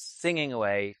here singing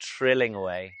away, trilling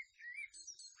away,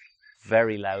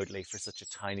 very loudly for such a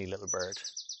tiny little bird.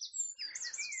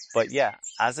 But yeah,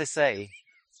 as I say,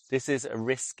 this is a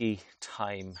risky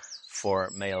time for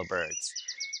male birds.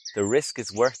 The risk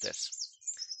is worth it.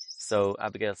 So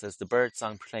Abigail says, the bird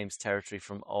song proclaims territory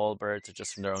from all birds or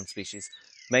just from their own species.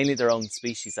 Mainly their own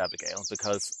species, Abigail,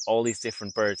 because all these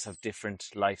different birds have different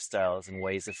lifestyles and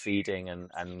ways of feeding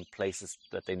and places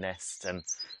that they nest. And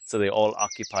so they all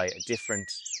occupy a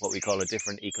different, what we call a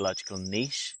different ecological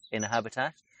niche in a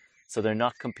habitat. So they're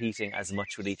not competing as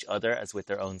much with each other as with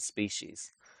their own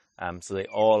species. So they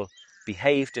all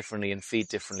behave differently and feed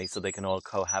differently, so they can all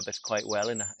cohabit quite well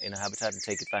in a habitat and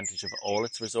take advantage of all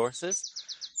its resources.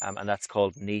 And that's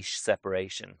called niche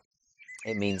separation.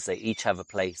 It means they each have a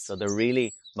place, so they're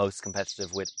really most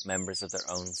competitive with members of their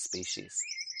own species.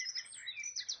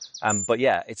 But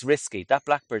yeah, it's risky. That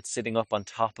blackbird's sitting up on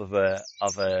top of a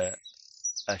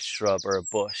shrub or a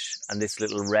bush, and this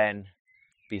little wren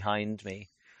behind me.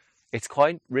 It's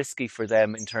quite risky for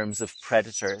them in terms of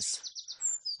predators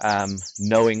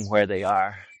knowing where they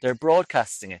are. They're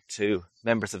broadcasting it to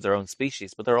members of their own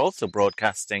species, but they're also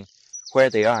broadcasting where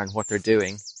they are and what they're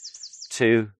doing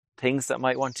to things that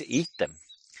might want to eat them.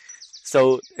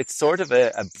 So it's sort of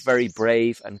a very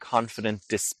brave and confident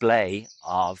display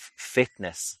of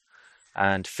fitness.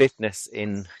 And fitness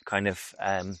in kind of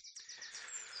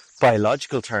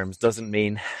biological terms doesn't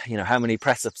mean, how many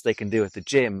press-ups they can do at the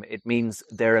gym. It means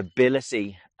their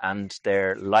ability and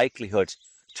their likelihood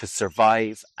to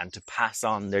survive and to pass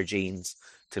on their genes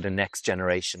to the next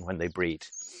generation when they breed.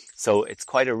 So it's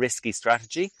quite a risky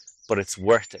strategy, but it's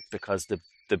worth it because the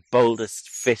boldest,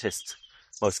 fittest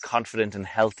most confident and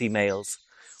healthy males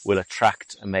will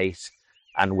attract a mate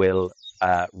and will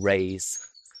raise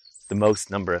the most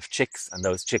number of chicks, and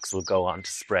those chicks will go on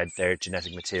to spread their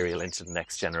genetic material into the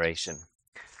next generation.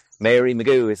 Mary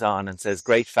Magoo is on and says,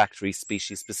 great factory,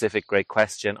 species specific, great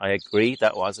question. I agree,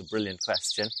 that was a brilliant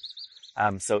question.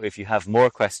 So if you have more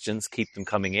questions, keep them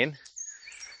coming in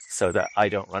so that I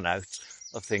don't run out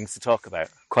of things to talk about.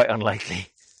 Quite unlikely,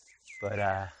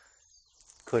 but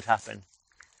could happen.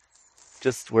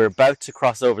 We're about to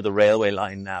cross over the railway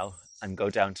line now and go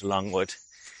down to Longwood.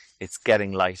 It's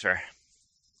getting lighter.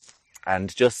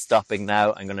 And just stopping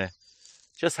now, I'm going to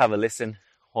just have a listen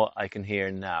what I can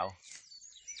hear now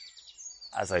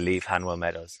as I leave Hanwell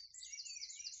Meadows.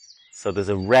 So there's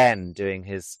a wren doing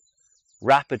his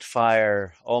rapid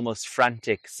fire, almost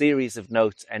frantic series of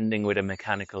notes ending with a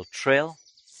mechanical trill.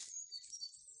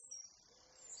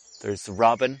 There's a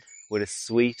robin with a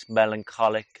sweet,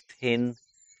 melancholic, thin,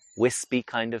 wispy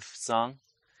kind of song.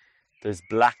 There's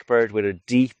blackbird with a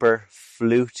deeper,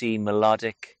 fluty,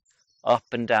 melodic, up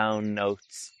and down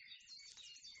notes.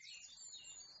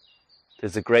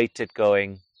 There's a great tit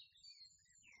going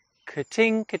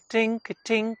ka-ting, ka-ting,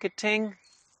 ka-ting, ka-ting.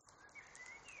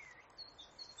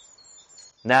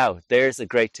 Now, there's a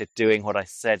great tit doing what I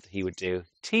said he would do.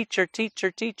 Teacher,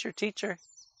 teacher, teacher, teacher.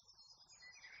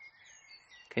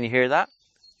 Can you hear that?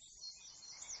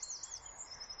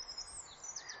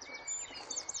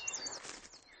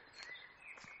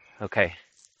 Okay,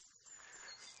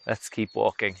 let's keep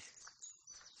walking.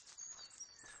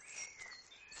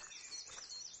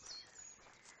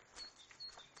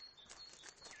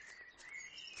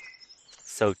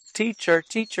 So, teacher,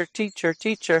 teacher, teacher,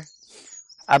 teacher.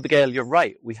 Abigail, you're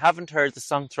right. We haven't heard the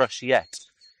song thrush yet,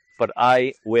 but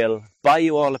I will buy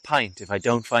you all a pint if I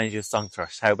don't find you a song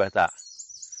thrush. How about that?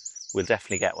 We'll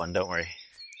definitely get one, don't worry.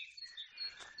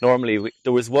 Normally,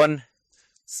 there was one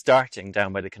starting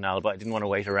down by the canal, but I didn't want to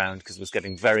wait around because it was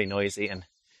getting very noisy and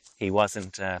he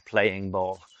wasn't playing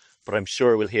ball. But I'm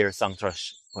sure we'll hear a song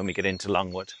thrush when we get into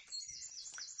Longwood.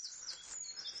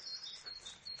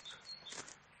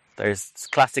 There's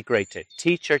classic great tit.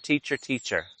 Teacher, teacher,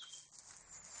 teacher.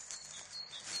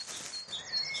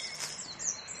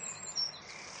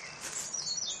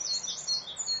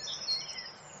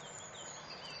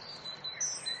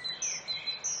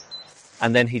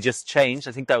 And then he just changed.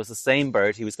 I think that was the same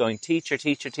bird. He was going teacher,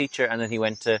 teacher, teacher, and then he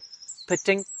went to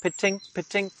patink, patink,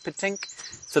 patink, patink.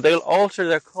 So they'll alter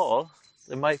their call.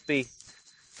 There might be,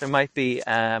 he might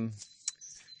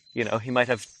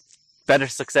have better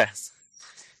success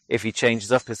if he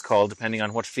changes up his call depending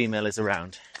on what female is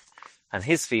around. And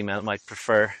his female might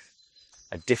prefer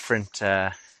a different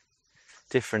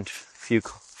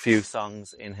few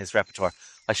songs in his repertoire.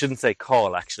 I shouldn't say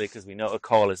call, actually, because we know a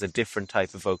call is a different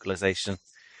type of vocalization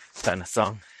than a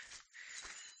song.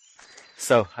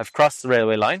 So I've crossed the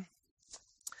railway line.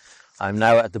 I'm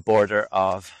now at the border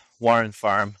of Warren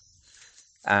Farm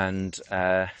and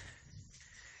the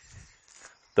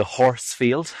horse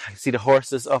field. I see the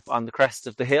horses up on the crest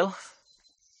of the hill.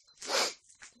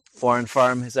 Warren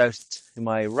Farm is out to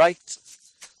my right,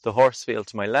 the horse field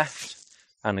to my left,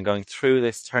 and I'm going through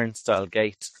this turnstile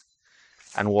gate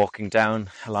and walking down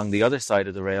along the other side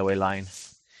of the railway line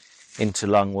into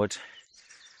Longwood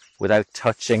without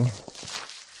touching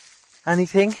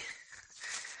anything.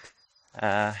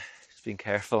 Just being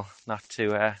careful not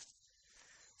to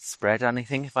spread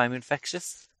anything if I'm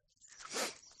infectious.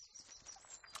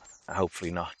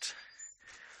 Hopefully not.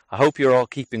 I hope you're all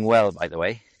keeping well, by the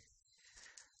way.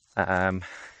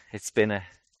 It's been a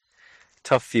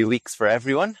tough few weeks for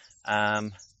everyone.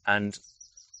 And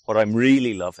what I'm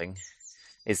really loving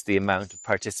is the amount of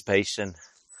participation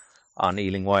on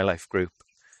Ealing Wildlife Group.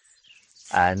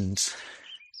 And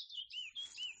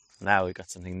now we've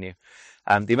got something new.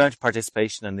 The amount of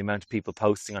participation and the amount of people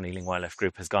posting on Ealing Wildlife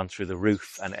Group has gone through the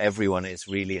roof, and everyone is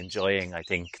really enjoying, I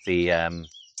think, the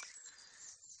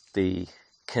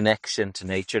connection to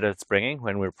nature that it's bringing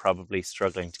when we're probably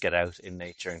struggling to get out in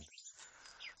nature. And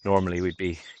normally we'd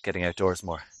be getting outdoors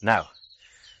more. Now,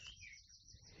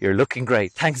 you're looking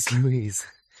great. Thanks, Louise.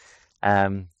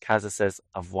 Kaza says,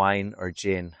 of wine or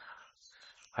gin.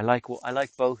 I like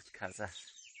both, Kaza.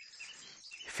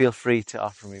 Feel free to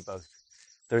offer me both.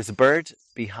 There's a bird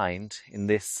behind in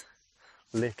this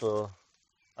little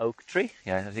oak tree.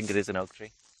 Yeah, I think it is an oak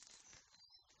tree.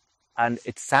 And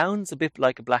it sounds a bit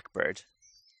like a blackbird.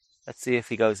 Let's see if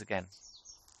he goes again.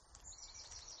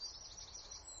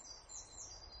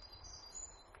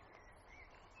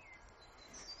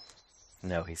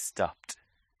 No, he stopped.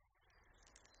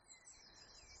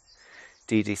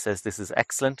 Dee Dee says, this is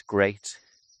excellent, great.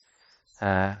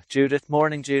 Judith,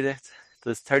 morning Judith.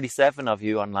 There's 37 of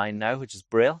you online now, which is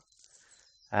brill.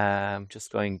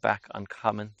 Just going back on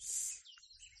comments.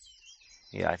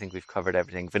 Yeah, I think we've covered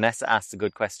everything. Vanessa asked a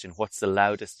good question. What's the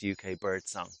loudest UK bird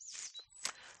song?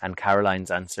 And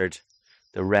Caroline's answered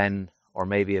the wren or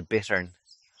maybe a bittern.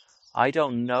 I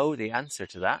don't know the answer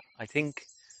to that. I think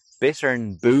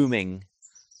bittern booming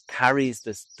carries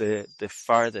the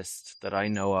farthest that I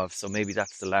know of, so maybe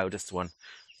that's the loudest one.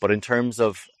 But in terms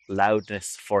of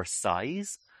loudness for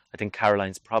size, I think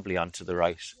Caroline's probably onto the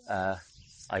right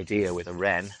idea with a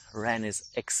wren. A wren is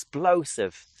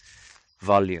explosive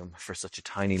volume for such a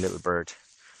tiny little bird.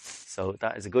 So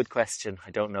that is a good question. I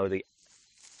don't know the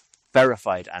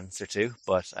verified answer to,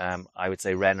 but I would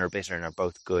say wren or bittern are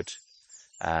both good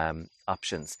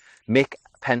options. Mick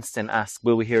Penston asks,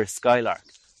 will we hear a skylark?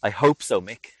 I hope so,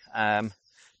 Mick.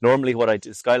 Normally what I do,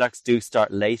 skylarks do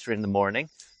start later in the morning.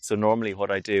 So normally what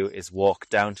I do is walk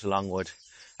down to Longwood,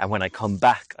 and when I come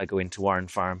back, I go into Warren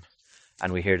Farm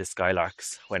and we hear the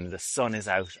skylarks when the sun is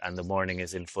out and the morning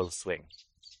is in full swing.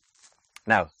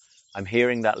 Now, I'm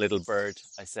hearing that little bird.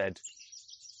 I said,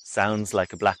 sounds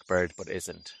like a blackbird, but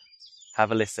isn't.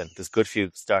 Have a listen. There's a good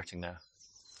few starting now.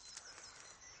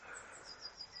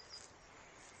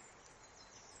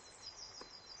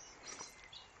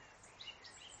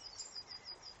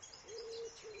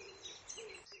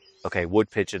 Okay, wood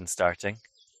pigeon starting.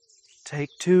 Take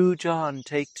two, John,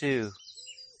 take two.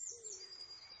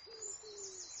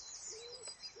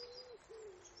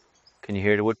 Can you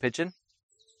hear the wood pigeon?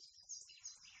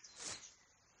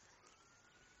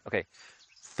 Okay,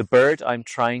 the bird I'm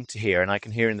trying to hear, and I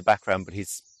can hear in the background, but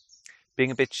he's being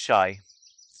a bit shy,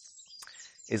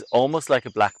 is almost like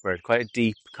a blackbird, quite a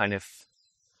deep kind of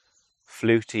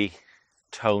fluty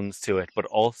tones to it, but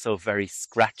also very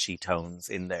scratchy tones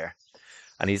in there.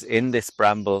 And he's in this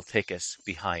bramble thicket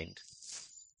behind.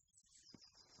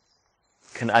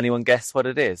 Can anyone guess what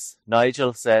it is?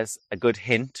 Nigel says a good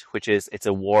hint, which is it's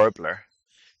a warbler.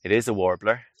 It is a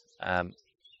warbler. And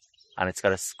it's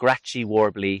got a scratchy,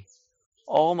 warbly,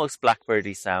 almost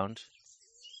blackbirdy sound.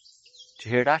 Do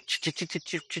you hear that?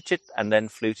 Chit-chit-chit-chit-chit-chit. And then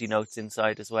fluty notes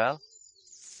inside as well.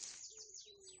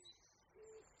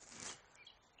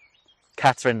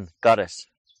 Catherine got it.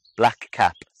 Black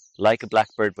cap. Like a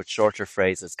blackbird, but shorter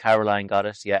phrases. Caroline got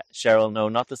it. Yeah. Cheryl, no,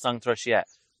 not the song thrush yet.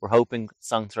 We're hoping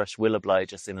song thrush will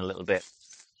oblige us in a little bit.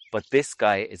 But this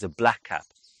guy is a blackcap.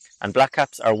 And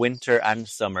blackcaps are winter and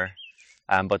summer.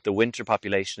 But the winter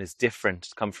population is different.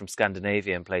 Come from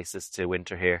Scandinavian places to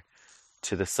winter here,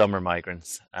 to the summer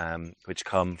migrants, which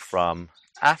come from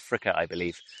Africa, I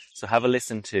believe. So have a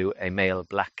listen to a male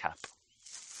blackcap.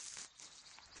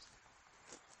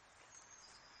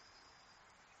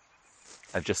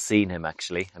 I've just seen him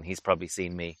actually, and he's probably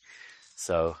seen me.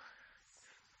 So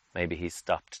maybe he's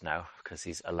stopped now because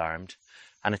he's alarmed.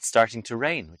 And it's starting to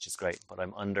rain, which is great, but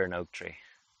I'm under an oak tree.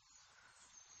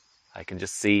 I can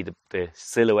just see the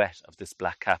silhouette of this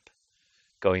blackcap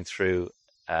going through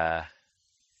the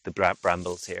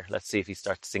brambles here. Let's see if he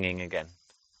starts singing again.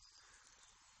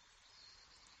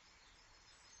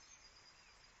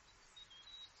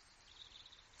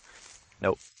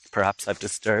 No, perhaps I've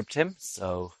disturbed him,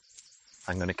 so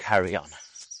I'm going to carry on.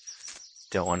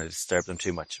 Don't want to disturb them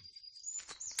too much.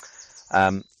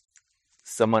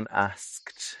 Someone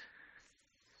asked,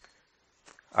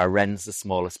 are wrens the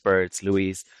smallest birds?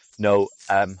 Louise, no,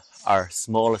 our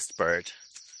smallest bird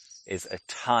is a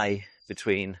tie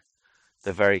between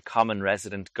the very common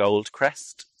resident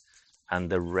goldcrest and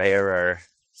the rarer,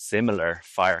 similar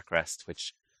firecrest,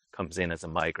 which comes in as a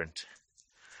migrant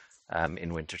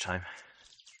in wintertime.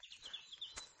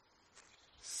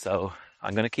 So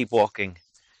I'm going to keep walking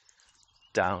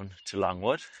down to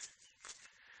Longwood.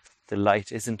 The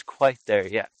light isn't quite there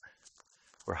yet.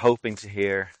 We're hoping to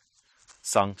hear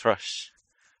song thrush,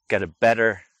 get a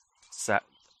better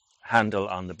handle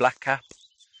on the blackcap.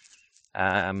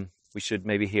 We should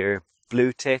maybe hear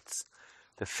blue tits.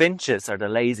 The finches are the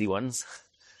lazy ones.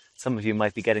 Some of you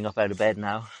might be getting up out of bed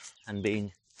now and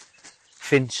being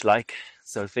finch-like.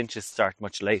 So finches start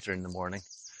much later in the morning.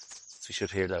 So we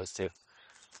should hear those too.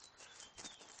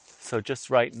 So just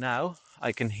right now,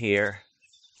 I can hear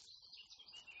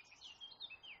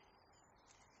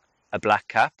a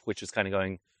blackcap, which is kind of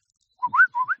going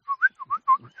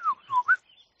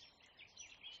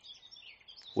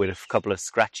with a couple of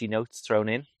scratchy notes thrown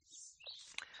in.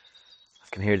 I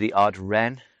can hear the odd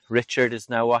wren. Richard is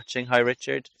now watching. Hi,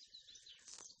 Richard.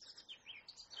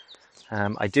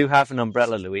 I do have an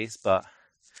umbrella, Louise, but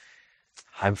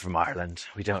I'm from Ireland.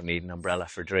 We don't need an umbrella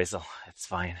for drizzle. It's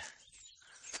fine.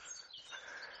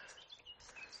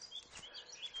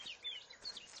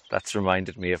 That's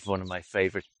reminded me of one of my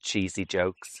favourite cheesy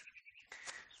jokes.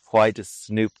 Why does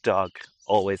Snoop Dogg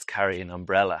always carry an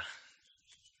umbrella?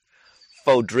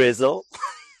 Faux drizzle.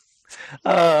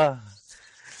 Laughing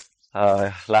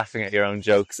at your own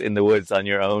jokes in the woods on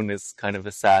your own is kind of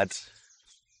a sad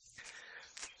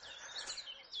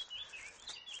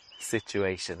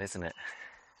situation, isn't it?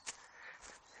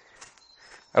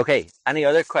 Okay, any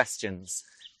other questions?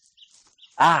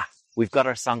 We've got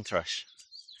our song thrush.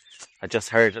 I just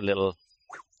heard a little...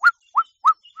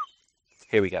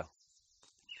 Here we go.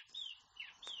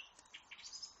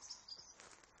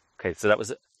 Okay, so that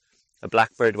was a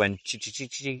blackbird went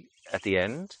chee-chee-chee-chee at the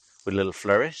end with a little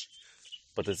flourish.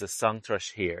 But there's a song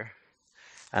thrush here.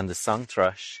 And the song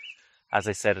thrush, as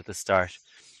I said at the start,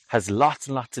 has lots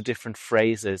and lots of different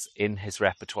phrases in his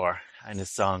repertoire and his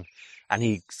song. And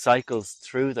he cycles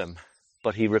through them,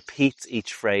 but he repeats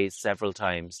each phrase several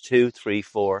times, 2, 3,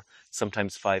 4,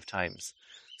 sometimes 5 times.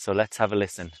 So let's have a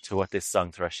listen to what this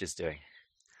song thrush is doing.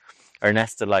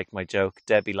 Ernesta liked my joke.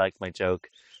 Debbie liked my joke.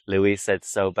 Louise said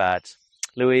so bad.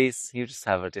 Louise, you just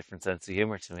have a different sense of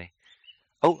humour to me.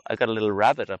 Oh, I got a little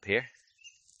rabbit up here.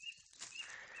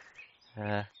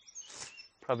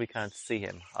 Probably can't see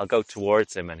him. I'll go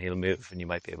towards him and he'll move and you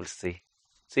might be able to see.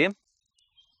 See him?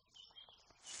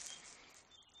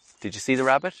 Did you see the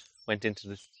rabbit? Went into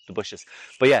the bushes.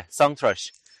 But yeah, song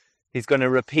thrush. He's going to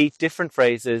repeat different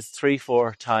phrases 3,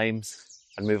 4 times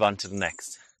and move on to the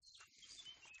next.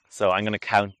 So I'm going to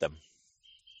count them.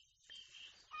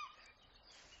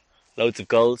 Loads of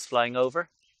gulls flying over.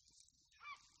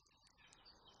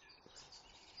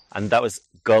 And that was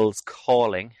gulls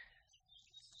calling.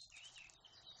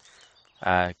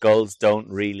 Gulls don't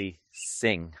really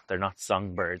sing. They're not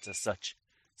songbirds as such.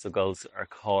 So gulls are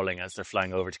calling as they're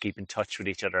flying over to keep in touch with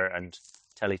each other and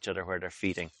tell each other where they're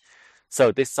feeding.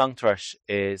 So this song thrush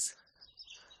is...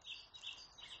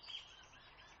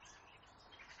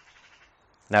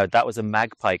 Now that was a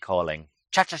magpie calling.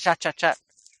 Chat, chat, chat, chat, chat.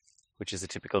 Which is a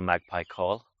typical magpie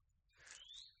call.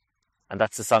 And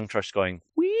that's the song thrush going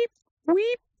weep,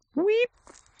 weep, weep.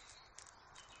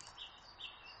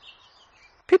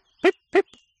 Pip, pip, pip.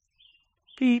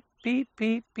 Beep, beep,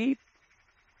 beep, beep.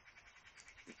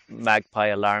 Magpie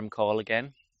alarm call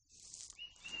again.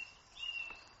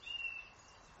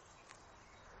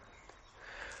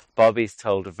 Bobby's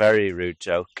told a very rude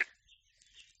joke.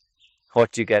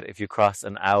 What do you get if you cross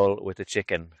an owl with a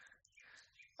chicken?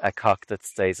 A cock that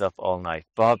stays up all night.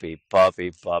 Bobby,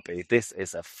 Bobby, Bobby, this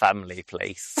is a family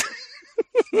place.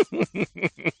 Did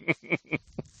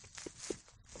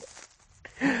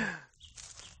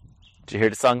you hear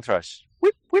the song thrush?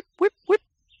 Whip, whip, whip, whip.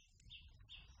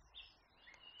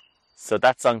 So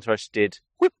that song thrush did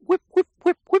whip, whip, whip,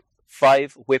 whip, whip,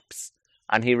 5 whips,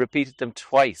 and he repeated them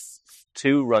twice,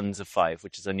 2 runs of 5,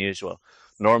 which is unusual.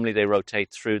 Normally they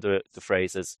rotate through the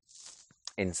phrases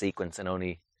in sequence and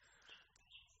only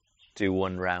do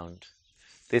 1 round.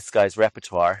 This guy's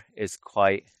repertoire is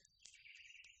quite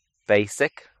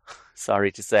basic,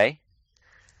 sorry to say.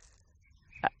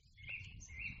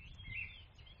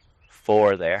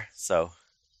 4 there, so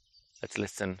let's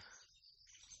listen.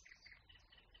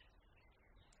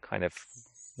 Kind of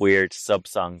weird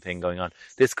sub-song thing going on.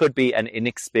 This could be an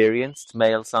inexperienced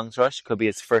male song thrush. Could be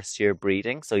his first year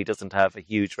breeding, so he doesn't have a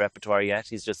huge repertoire yet.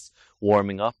 He's just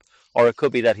warming up. Or it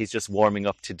could be that he's just warming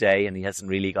up today and he hasn't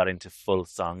really got into full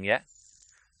song yet.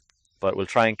 But we'll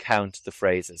try and count the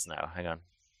phrases now. Hang on.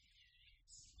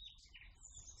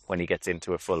 When he gets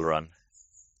into a full run.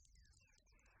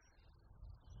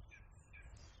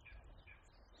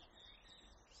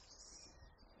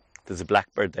 There's a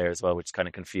blackbird there as well, which is kind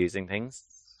of confusing things.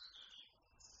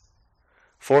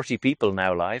 40 people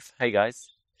now live. Hey guys.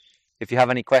 If you have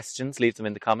any questions, leave them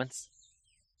in the comments.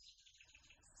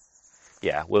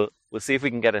 Yeah, we'll see if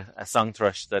we can get a song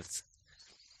thrush that's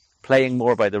playing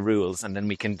more by the rules, and then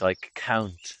we can like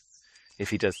count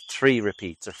if he does 3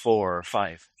 repeats or 4 or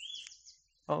 5.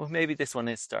 Oh, maybe this one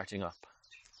is starting up.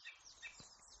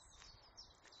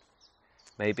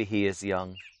 Maybe he is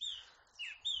young.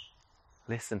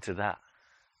 Listen to that.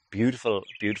 Beautiful,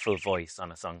 beautiful voice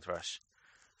on a song thrush.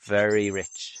 Very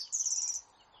rich.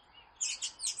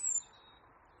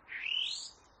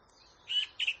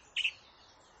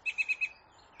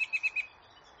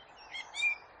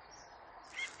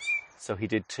 So he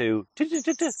did 2,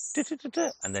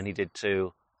 and then he did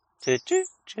 2.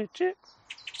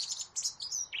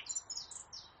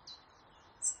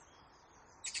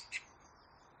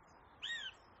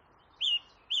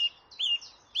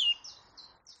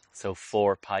 So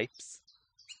 4 pipes,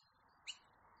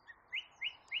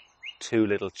 2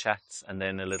 little chats, and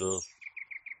then a little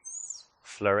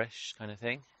flourish kind of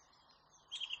thing.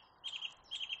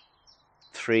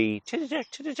 3,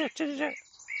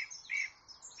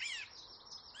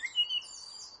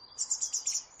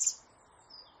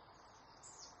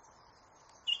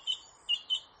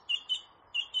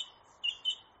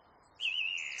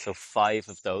 So 5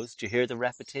 of those. Do you hear the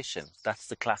repetition? That's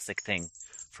the classic thing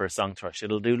for a song thrush.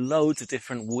 It'll do loads of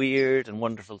different weird and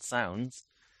wonderful sounds,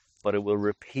 but it will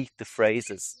repeat the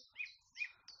phrases.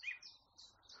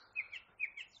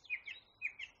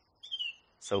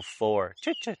 So 4.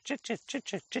 Chit-cha, chit-cha,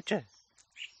 chit-cha, chit-cha.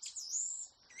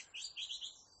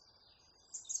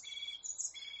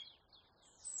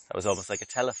 That was almost like a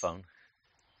telephone.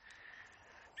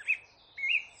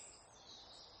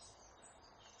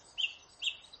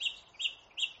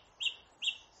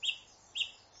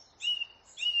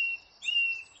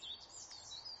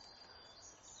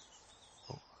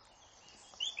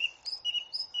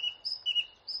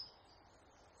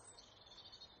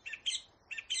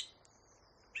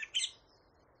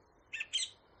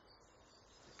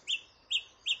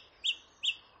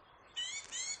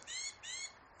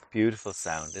 Beautiful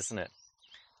sound, isn't it?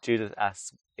 Judith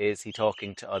asks, is he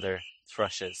talking to other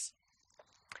thrushes?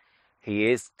 He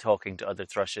is talking to other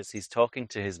thrushes. He's talking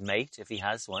to his mate, if he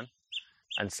has one,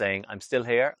 and saying, I'm still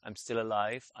here, I'm still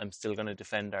alive, I'm still going to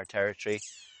defend our territory,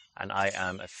 and I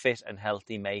am a fit and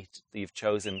healthy mate that you've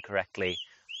chosen correctly.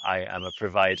 I am a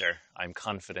provider, I'm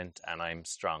confident, and I'm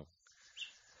strong.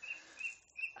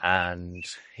 And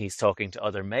he's talking to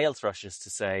other male thrushes to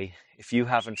say, if you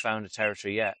haven't found a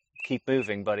territory yet, keep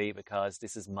moving, buddy, because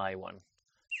this is my one.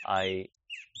 I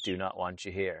do not want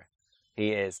you here.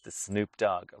 He is the Snoop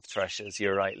Dogg of thrushes.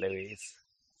 You're right, Louise.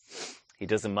 He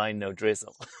doesn't mind no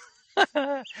drizzle.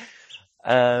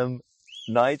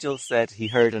 Nigel said he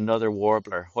heard another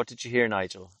warbler. What did you hear,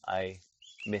 Nigel? I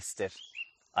missed it.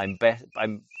 I'm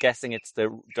guessing it's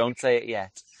the... Don't say it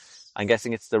yet. I'm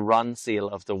guessing it's the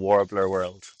Ronseal of the warbler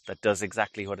world that does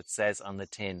exactly what it says on the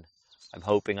tin. I'm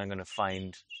hoping I'm going to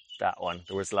find that one.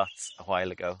 There was lots a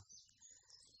while ago.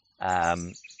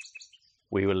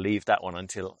 We will leave that one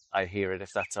until I hear it,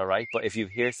 if that's all right. But if you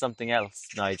hear something else,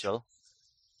 Nigel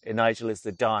is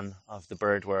the Don of the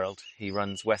bird world. He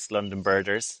runs West London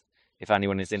Birders. If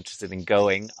anyone is interested in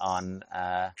going on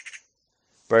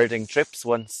birding trips,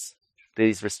 once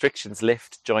these restrictions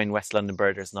lift, join West London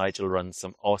Birders. Nigel runs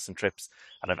some awesome trips,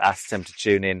 and I've asked him to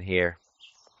tune in here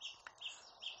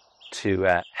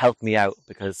to help me out,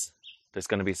 because there's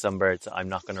going to be some birds that I'm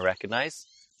not going to recognise.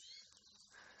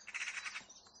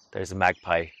 There's a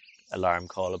magpie alarm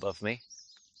call above me.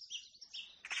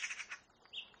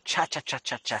 Cha cha cha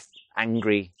cha cha.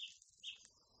 Angry,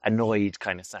 annoyed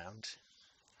kind of sound.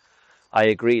 I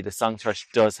agree, the song thrush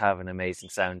does have an amazing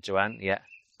sound, Joanne. Yeah.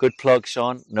 Good plug,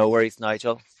 Sean. No worries,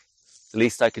 Nigel. The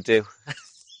least I could do.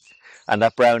 And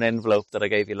that brown envelope that I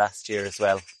gave you last year as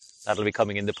well. That'll be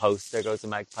coming in the post. There goes a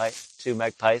magpie. 2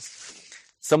 magpies.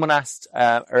 Someone asked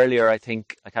earlier, I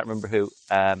think, I can't remember who,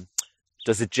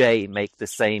 does a jay make the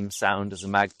same sound as a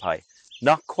magpie?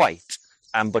 Not quite,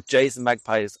 but jays and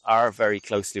magpies are very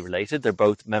closely related. They're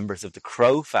both members of the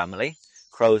crow family.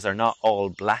 Crows are not all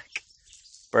black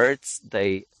birds.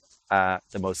 The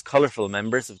most colourful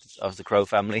members of the crow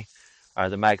family are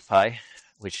the magpie,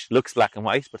 which looks black and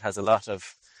white, but has a lot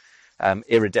of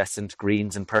iridescent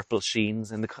greens and purple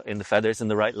sheens in the feathers in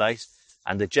the right light,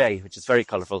 and the jay, which is very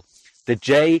colourful. The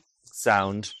jay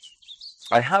sound,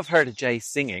 I have heard a jay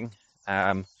singing.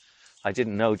 I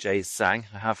didn't know jays sang.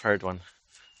 I have heard one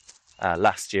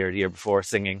last year, the year before,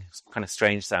 singing. It's kind of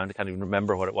strange sound. I can't even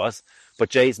remember what it was.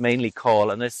 But jays mainly call,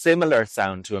 and there's similar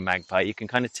sound to a magpie. You can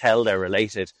kind of tell they're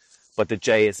related, but the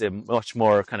jay is a much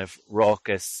more kind of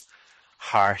raucous,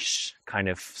 harsh, kind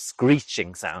of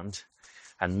screeching sound.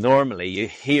 And normally you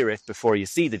hear it before you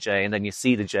see the jay, and then you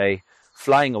see the jay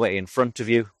flying away in front of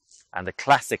you. And the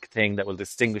classic thing that will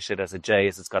distinguish it as a jay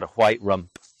is it's got a white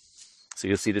rump. So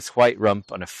you'll see this white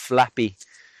rump on a flappy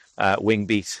wing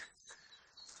beat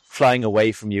flying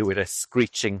away from you with a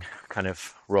screeching, kind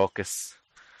of raucous,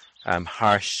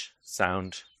 harsh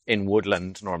sound in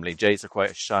woodland normally. Jays are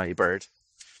quite a shy bird.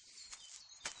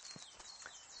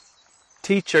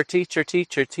 Teacher, teacher,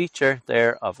 teacher, teacher,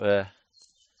 they're of a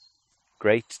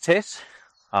great tit.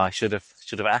 Oh, I should have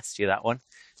asked you that one.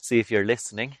 See if you're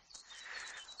listening.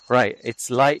 Right, it's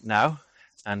light now,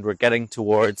 and we're getting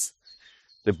towards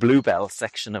the bluebell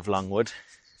section of Longwood.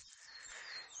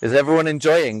 Is everyone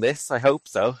enjoying this? I hope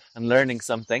so, and learning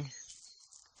something.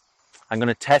 I'm going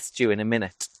to test you in a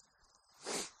minute.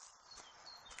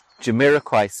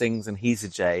 Jamiroquai sings and he's a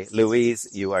jay. Louise,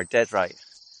 you are dead right.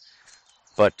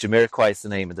 But Jamiroquai is the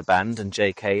name of the band and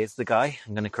JK is the guy.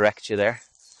 I'm going to correct you there.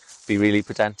 Be really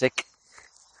pedantic.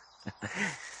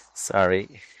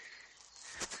 Sorry.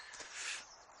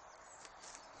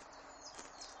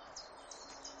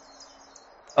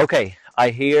 Okay, I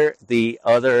hear the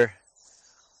other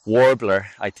warbler,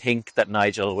 I think, that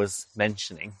Nigel was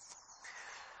mentioning.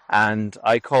 And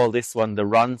I call this one the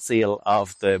Ronseal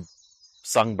of the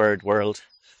songbird world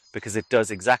because it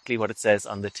does exactly what it says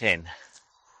on the tin.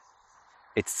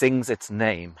 It sings its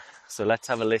name. So let's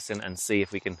have a listen and see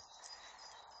if we can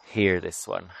hear this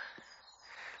one.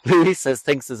 Louise says,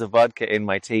 thinks there's a vodka in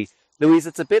my tea. Louise,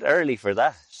 it's a bit early for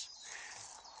that.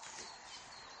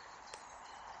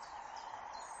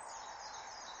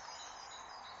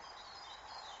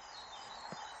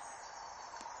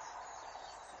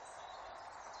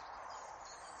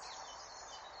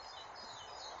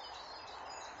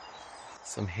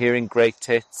 So I'm hearing great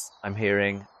tits. I'm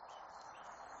hearing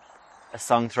a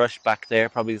song thrush back there,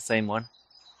 probably the same one.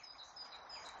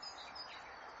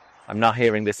 I'm not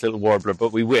hearing this little warbler,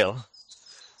 but we will.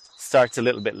 Starts a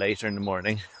little bit later in the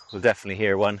morning. We'll definitely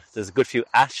hear one. There's a good few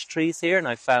ash trees here, and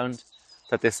I found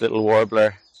that this little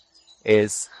warbler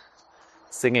is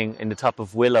singing in the top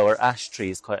of willow or ash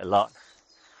trees quite a lot.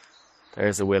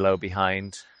 There's a willow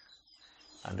behind,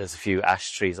 and there's a few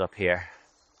ash trees up here.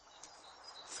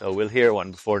 So we'll hear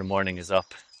one before the morning is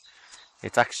up.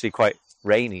 It's actually quite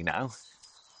rainy now.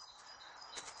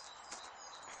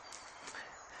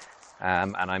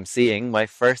 And I'm seeing my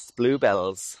first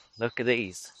bluebells. Look at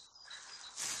these.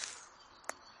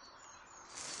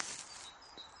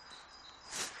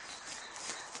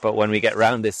 But when we get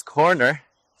round this corner,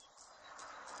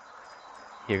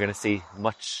 you're going to see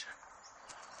much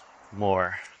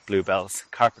more bluebells,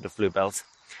 carpet of bluebells.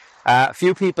 A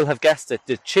few people have guessed it.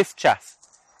 The chiff-chaff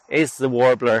is the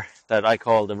warbler that I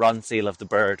call the Ronseal of the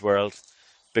bird world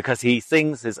because he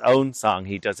sings his own song.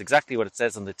 He does exactly what it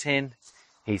says on the tin.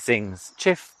 He sings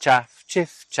chiff-chaff,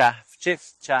 chiff-chaff,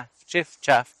 chiff-chaff,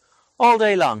 chiff-chaff all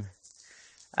day long.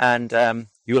 And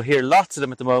you'll hear lots of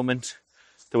them at the moment.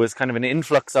 There was kind of an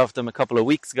influx of them a couple of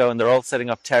weeks ago, and they're all setting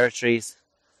up territories.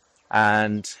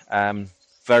 And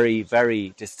very,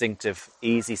 very distinctive,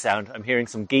 easy sound. I'm hearing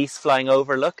some geese flying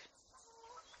over, look.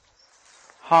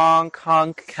 Honk,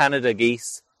 honk, Canada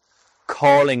geese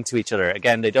calling to each other.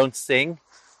 Again, they don't sing.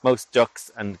 Most ducks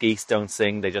and geese don't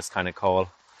sing, they just kind of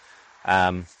call.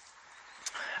 And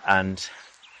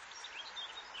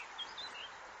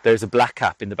there's a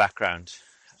blackcap in the background.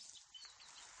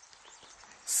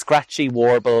 Scratchy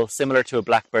warble, similar to a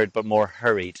blackbird, but more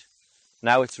hurried.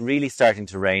 Now it's really starting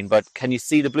to rain, but can you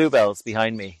see the bluebells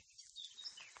behind me?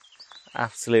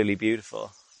 Absolutely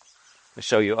beautiful. I'll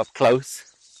show you up close.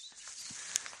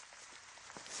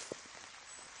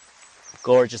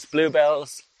 Gorgeous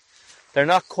bluebells. They're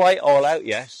not quite all out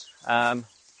yet.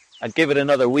 I'd give it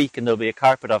another week and there'll be a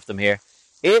carpet of them here.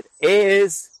 It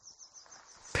is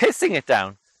pissing it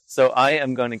down. So I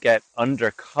am going to get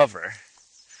under cover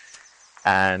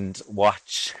and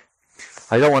watch.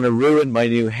 I don't want to ruin my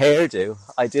new hairdo.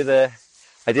 I did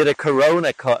a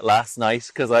Corona cut last night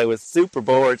because I was super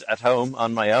bored at home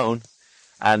on my own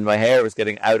and my hair was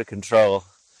getting out of control.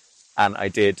 And I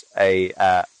did a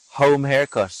home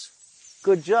haircut.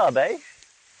 Good job, eh?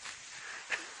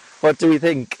 What do we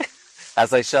think?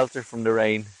 As I shelter from the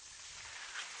rain.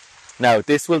 Now,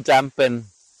 this will dampen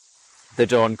the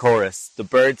dawn chorus. The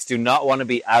birds do not want to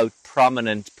be out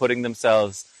prominent, putting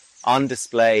themselves on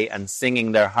display and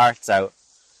singing their hearts out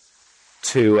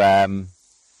to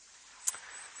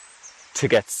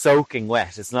get soaking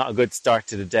wet. It's not a good start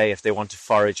to the day if they want to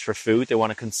forage for food. They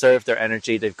want to conserve their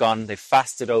energy. They've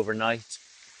fasted overnight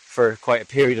for quite a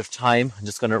period of time. I'm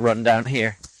just going to run down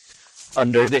here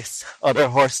under this other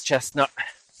horse chestnut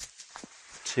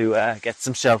to get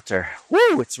some shelter.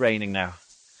 Woo! It's raining now.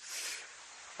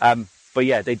 But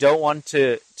yeah, they don't want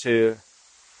to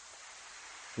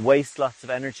waste lots of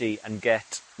energy and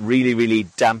get really, really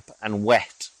damp and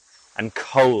wet and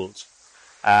cold.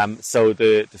 So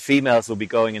the females will be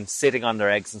going and sitting on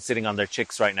their eggs and sitting on their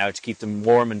chicks right now to keep them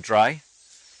warm and dry.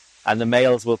 And the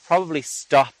males will probably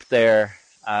stop their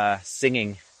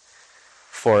singing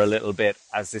for a little bit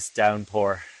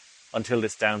until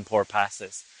this downpour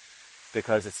passes,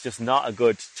 because it's just not a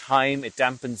good time. It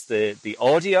dampens the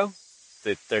audio.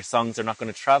 Their songs are not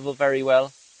going to travel very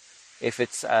well if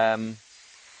it's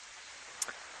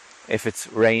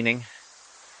raining.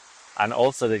 And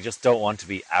also they just don't want to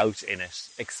be out in it,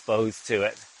 exposed to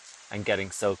it and getting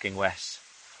soaking wet.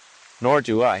 Nor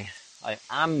do I. I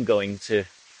am going to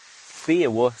be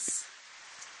a wuss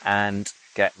and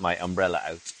get my umbrella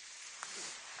out.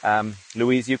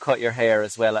 Louise, you cut your hair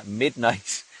as well at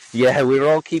midnight. Yeah, we're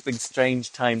all keeping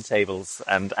strange timetables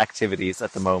and activities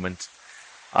at the moment.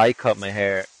 I cut my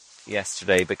hair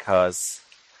yesterday because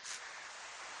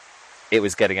it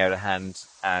was getting out of hand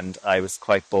and I was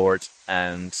quite bored,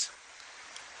 and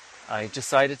I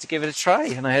decided to give it a try,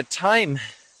 and I had time.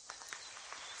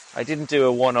 I didn't do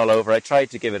a one all over. I tried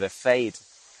to give it a fade.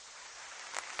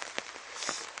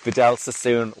 Vidal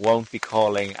Sassoon won't be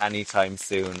calling anytime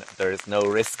soon. There is no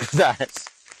risk of that.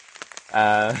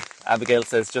 Abigail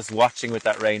says, just watching with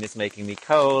that rain is making me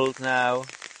cold now.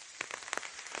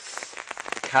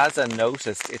 Kaza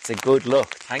noticed it's a good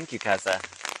look. Thank you, Kaza.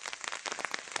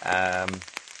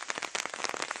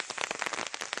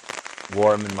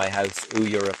 Warm in my house. Ooh,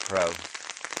 you're a pro.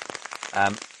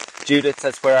 Judith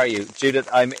says, where are you? Judith,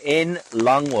 I'm in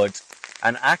Longwood.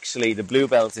 And actually, the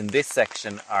bluebells in this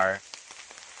section are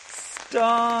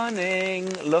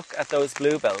stunning. Look at those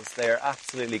bluebells. They are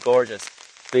absolutely gorgeous.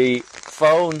 The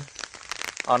phone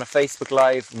on a Facebook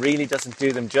Live really doesn't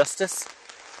do them justice,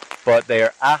 but they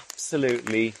are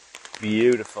absolutely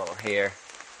beautiful here.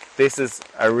 This is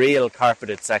a real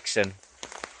carpeted section.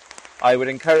 I would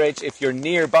encourage, if you're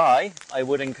nearby, I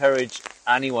would encourage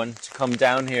anyone to come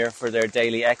down here for their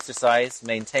daily exercise,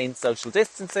 maintain social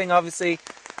distancing obviously,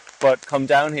 but come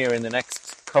down here in the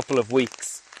next couple of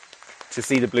weeks to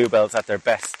see the bluebells at their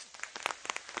best.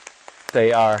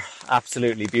 They are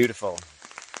absolutely beautiful.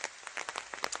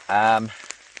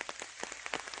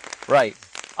 Right,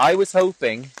 I was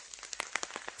hoping,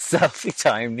 selfie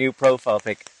time, new profile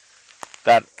pic.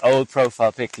 That old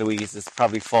profile pic, Louise, is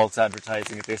probably false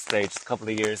advertising at this stage. It's a couple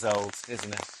of years old,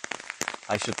 isn't it?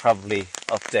 I should probably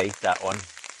update that one.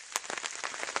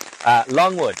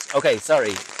 Longwood. Okay,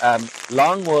 sorry.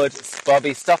 Longwood,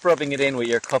 Bobby, stop rubbing it in with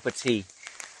your cup of tea.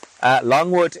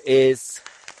 Longwood is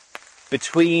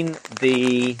between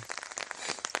the...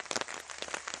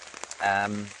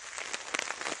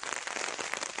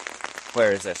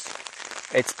 where is it?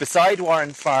 It's beside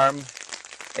Warren Farm.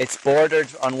 It's bordered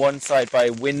on one side by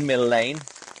Windmill Lane,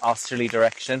 Osterley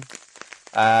direction.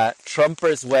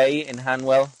 Trumpers Way in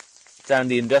Hanwell, down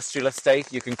the industrial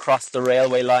estate. You can cross the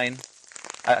railway line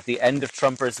at the end of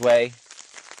Trumpers Way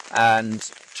and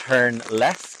turn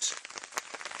left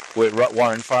with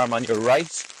Warren Farm on your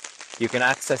right. You can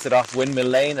access it off Windmill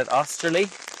Lane at Osterley.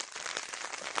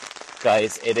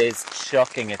 Guys, it is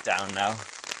chucking it down now.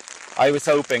 I was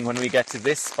hoping when we get to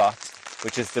this spot,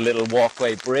 which is the little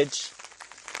walkway bridge,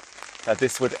 that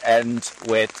this would end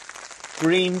with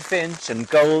greenfinch and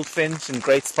goldfinch and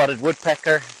great spotted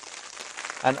woodpecker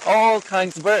and all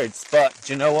kinds of birds. But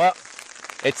do you know what?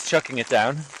 It's chucking it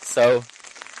down. So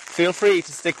feel free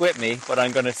to stick with me, but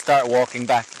I'm going to start walking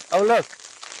back. Oh look,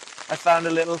 I found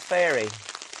a little fairy.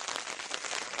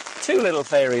 2 little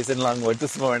fairies in Longwood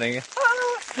this morning.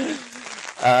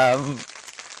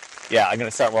 Yeah, I'm going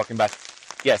to start walking back.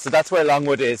 Yeah, so that's where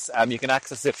Longwood is. You can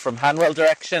access it from Hanwell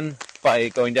direction by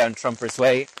going down Trumpers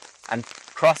Way and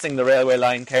crossing the railway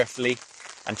line carefully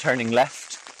and turning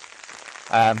left.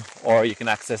 Or you can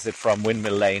access it from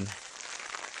Windmill Lane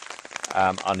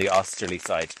on the Osterley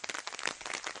side.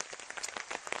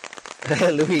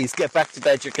 Louise, get back to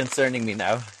bed. You're concerning me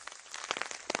now.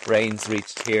 Rain's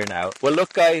reached here now. Well,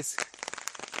 look, guys,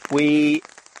 we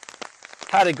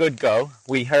had a good go.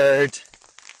 We heard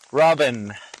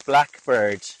robin,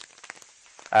 blackbird,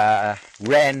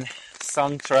 wren,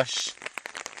 song thrush,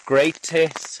 great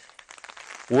tit,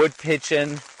 wood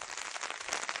pigeon,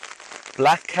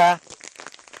 blackcap.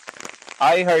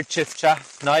 I heard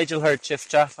chiff-chaff. Nigel heard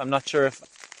chiff-chaff. I'm not sure if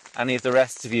any of the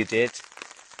rest of you did.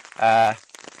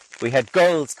 We had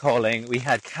gulls calling. We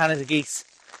had Canada geese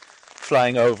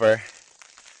flying over.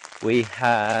 We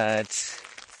had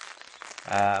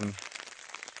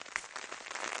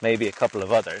maybe a couple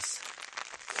of others.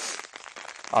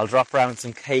 I'll drop round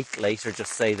some cake later.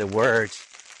 Just say the word,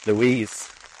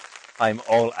 Louise. I'm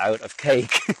all out of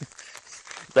cake.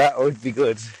 That would be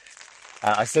good.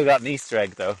 I still got an Easter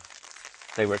egg though.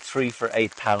 They were 3 for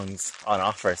 £8 on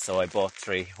offer, so I bought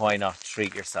 3. Why not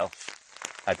treat yourself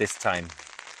at this time?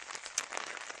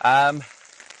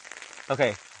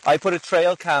 Okay, I put a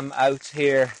trail cam out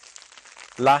here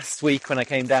last week when I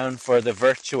came down for the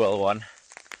virtual one.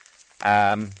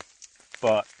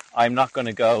 But I'm not going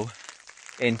to go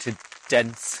into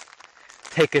dense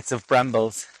thickets of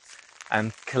brambles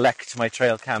and collect my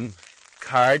trail cam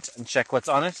card and check what's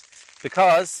on it,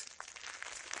 because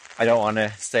I don't want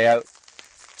to stay out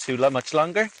too much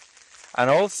longer. And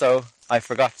also, I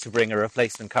forgot to bring a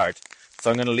replacement card,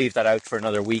 so I'm going to leave that out for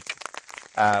another week.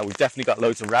 We've definitely got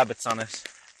loads of rabbits on it,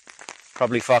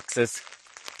 probably foxes.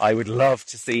 I would love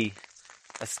to see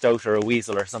a stoat or a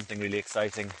weasel or something really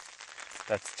exciting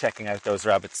that's checking out those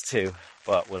rabbits too,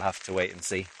 but we'll have to wait and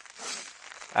see.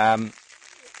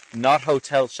 Not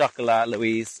Hotel Chocolat,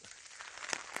 Louise.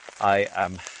 I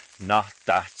am not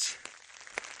that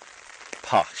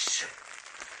posh.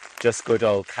 Just good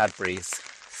old Cadbury's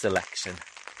selection.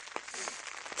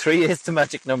 3 is the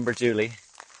magic number, Julie.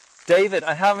 David,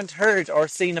 I haven't heard or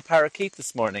seen a parakeet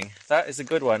this morning. That is a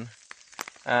good one.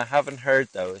 Haven't heard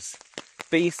those.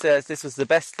 B says, this was the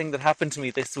best thing that happened to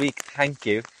me this week. Thank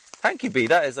you. Thank you, B.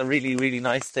 That is a really, really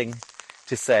nice thing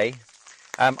to say.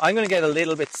 I'm going to get a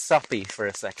little bit soppy for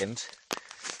a second.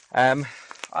 I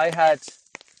had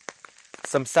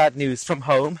some sad news from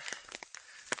home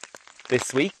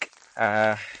this week.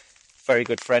 Very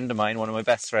good friend of mine, one of my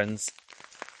best friends,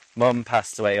 mum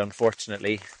passed away,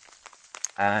 unfortunately.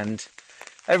 And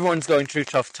everyone's going through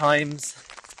tough times.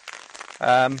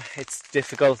 It's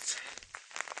difficult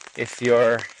if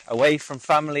you're away from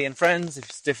family and friends.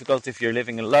 It's difficult if you're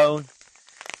living alone.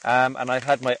 And I've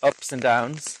had my ups and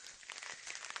downs,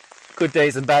 good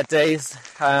days and bad days.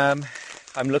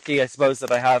 I'm lucky, I suppose,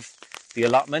 that I have the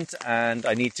allotment and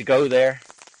I need to go there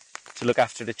to look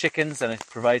after the chickens, and it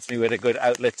provides me with a good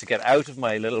outlet to get out of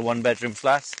my little one-bedroom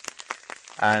flat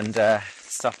and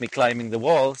stop me climbing the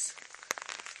walls.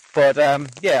 But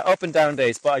up and down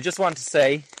days. But I just want to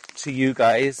say to you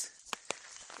guys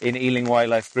in Ealing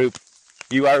Wildlife Group,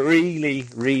 you are really,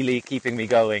 really keeping me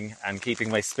going and keeping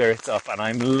my spirits up, and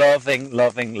I'm loving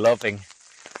the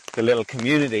little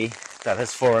community that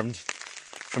has formed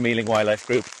from Ealing Wildlife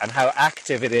Group and how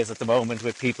active it is at the moment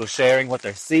with people sharing what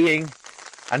they're seeing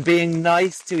and being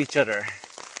nice to each other.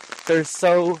 There's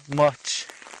so much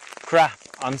crap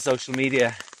on social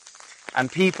media,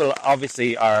 and people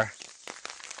obviously are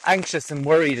anxious and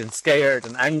worried and scared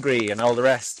and angry and all the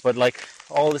rest, but like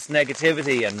all this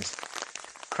negativity and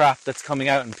crap that's coming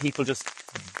out and people just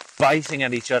biting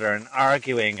at each other and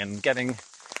arguing and getting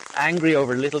angry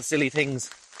over little silly things,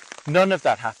 none of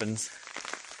that happens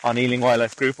on Ealing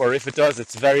Wildlife Group, or if it does,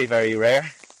 it's very, very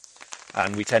rare,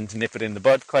 and we tend to nip it in the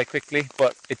bud quite quickly.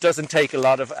 But it doesn't take a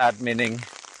lot of adminning.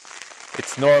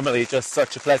 It's normally just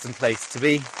such a pleasant place to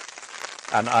be,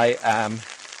 and I am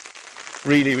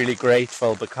really, really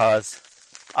grateful because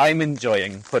I'm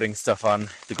enjoying putting stuff on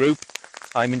the group.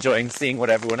 I'm enjoying seeing what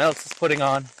everyone else is putting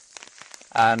on,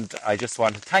 and I just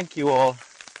want to thank you all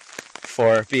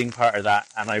for being part of that,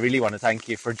 and I really want to thank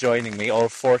you for joining me, all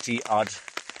 40 odd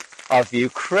of you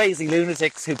crazy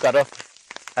lunatics who got up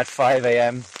at 5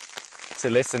 a.m. to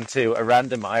listen to a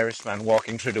random Irishman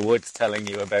walking through the woods telling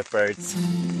you about birds.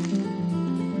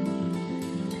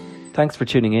 Thanks for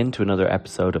tuning in to another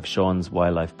episode of Sean's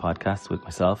Wildlife Podcast with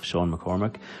myself, Sean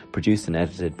McCormack, produced and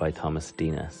edited by Thomas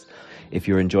Dinas. If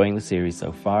you're enjoying the series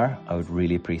so far, I would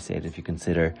really appreciate it if you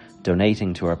consider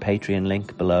donating to our Patreon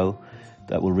link below.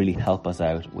 That will really help us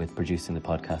out with producing the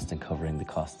podcast and covering the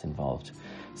costs involved.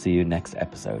 See you next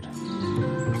episode.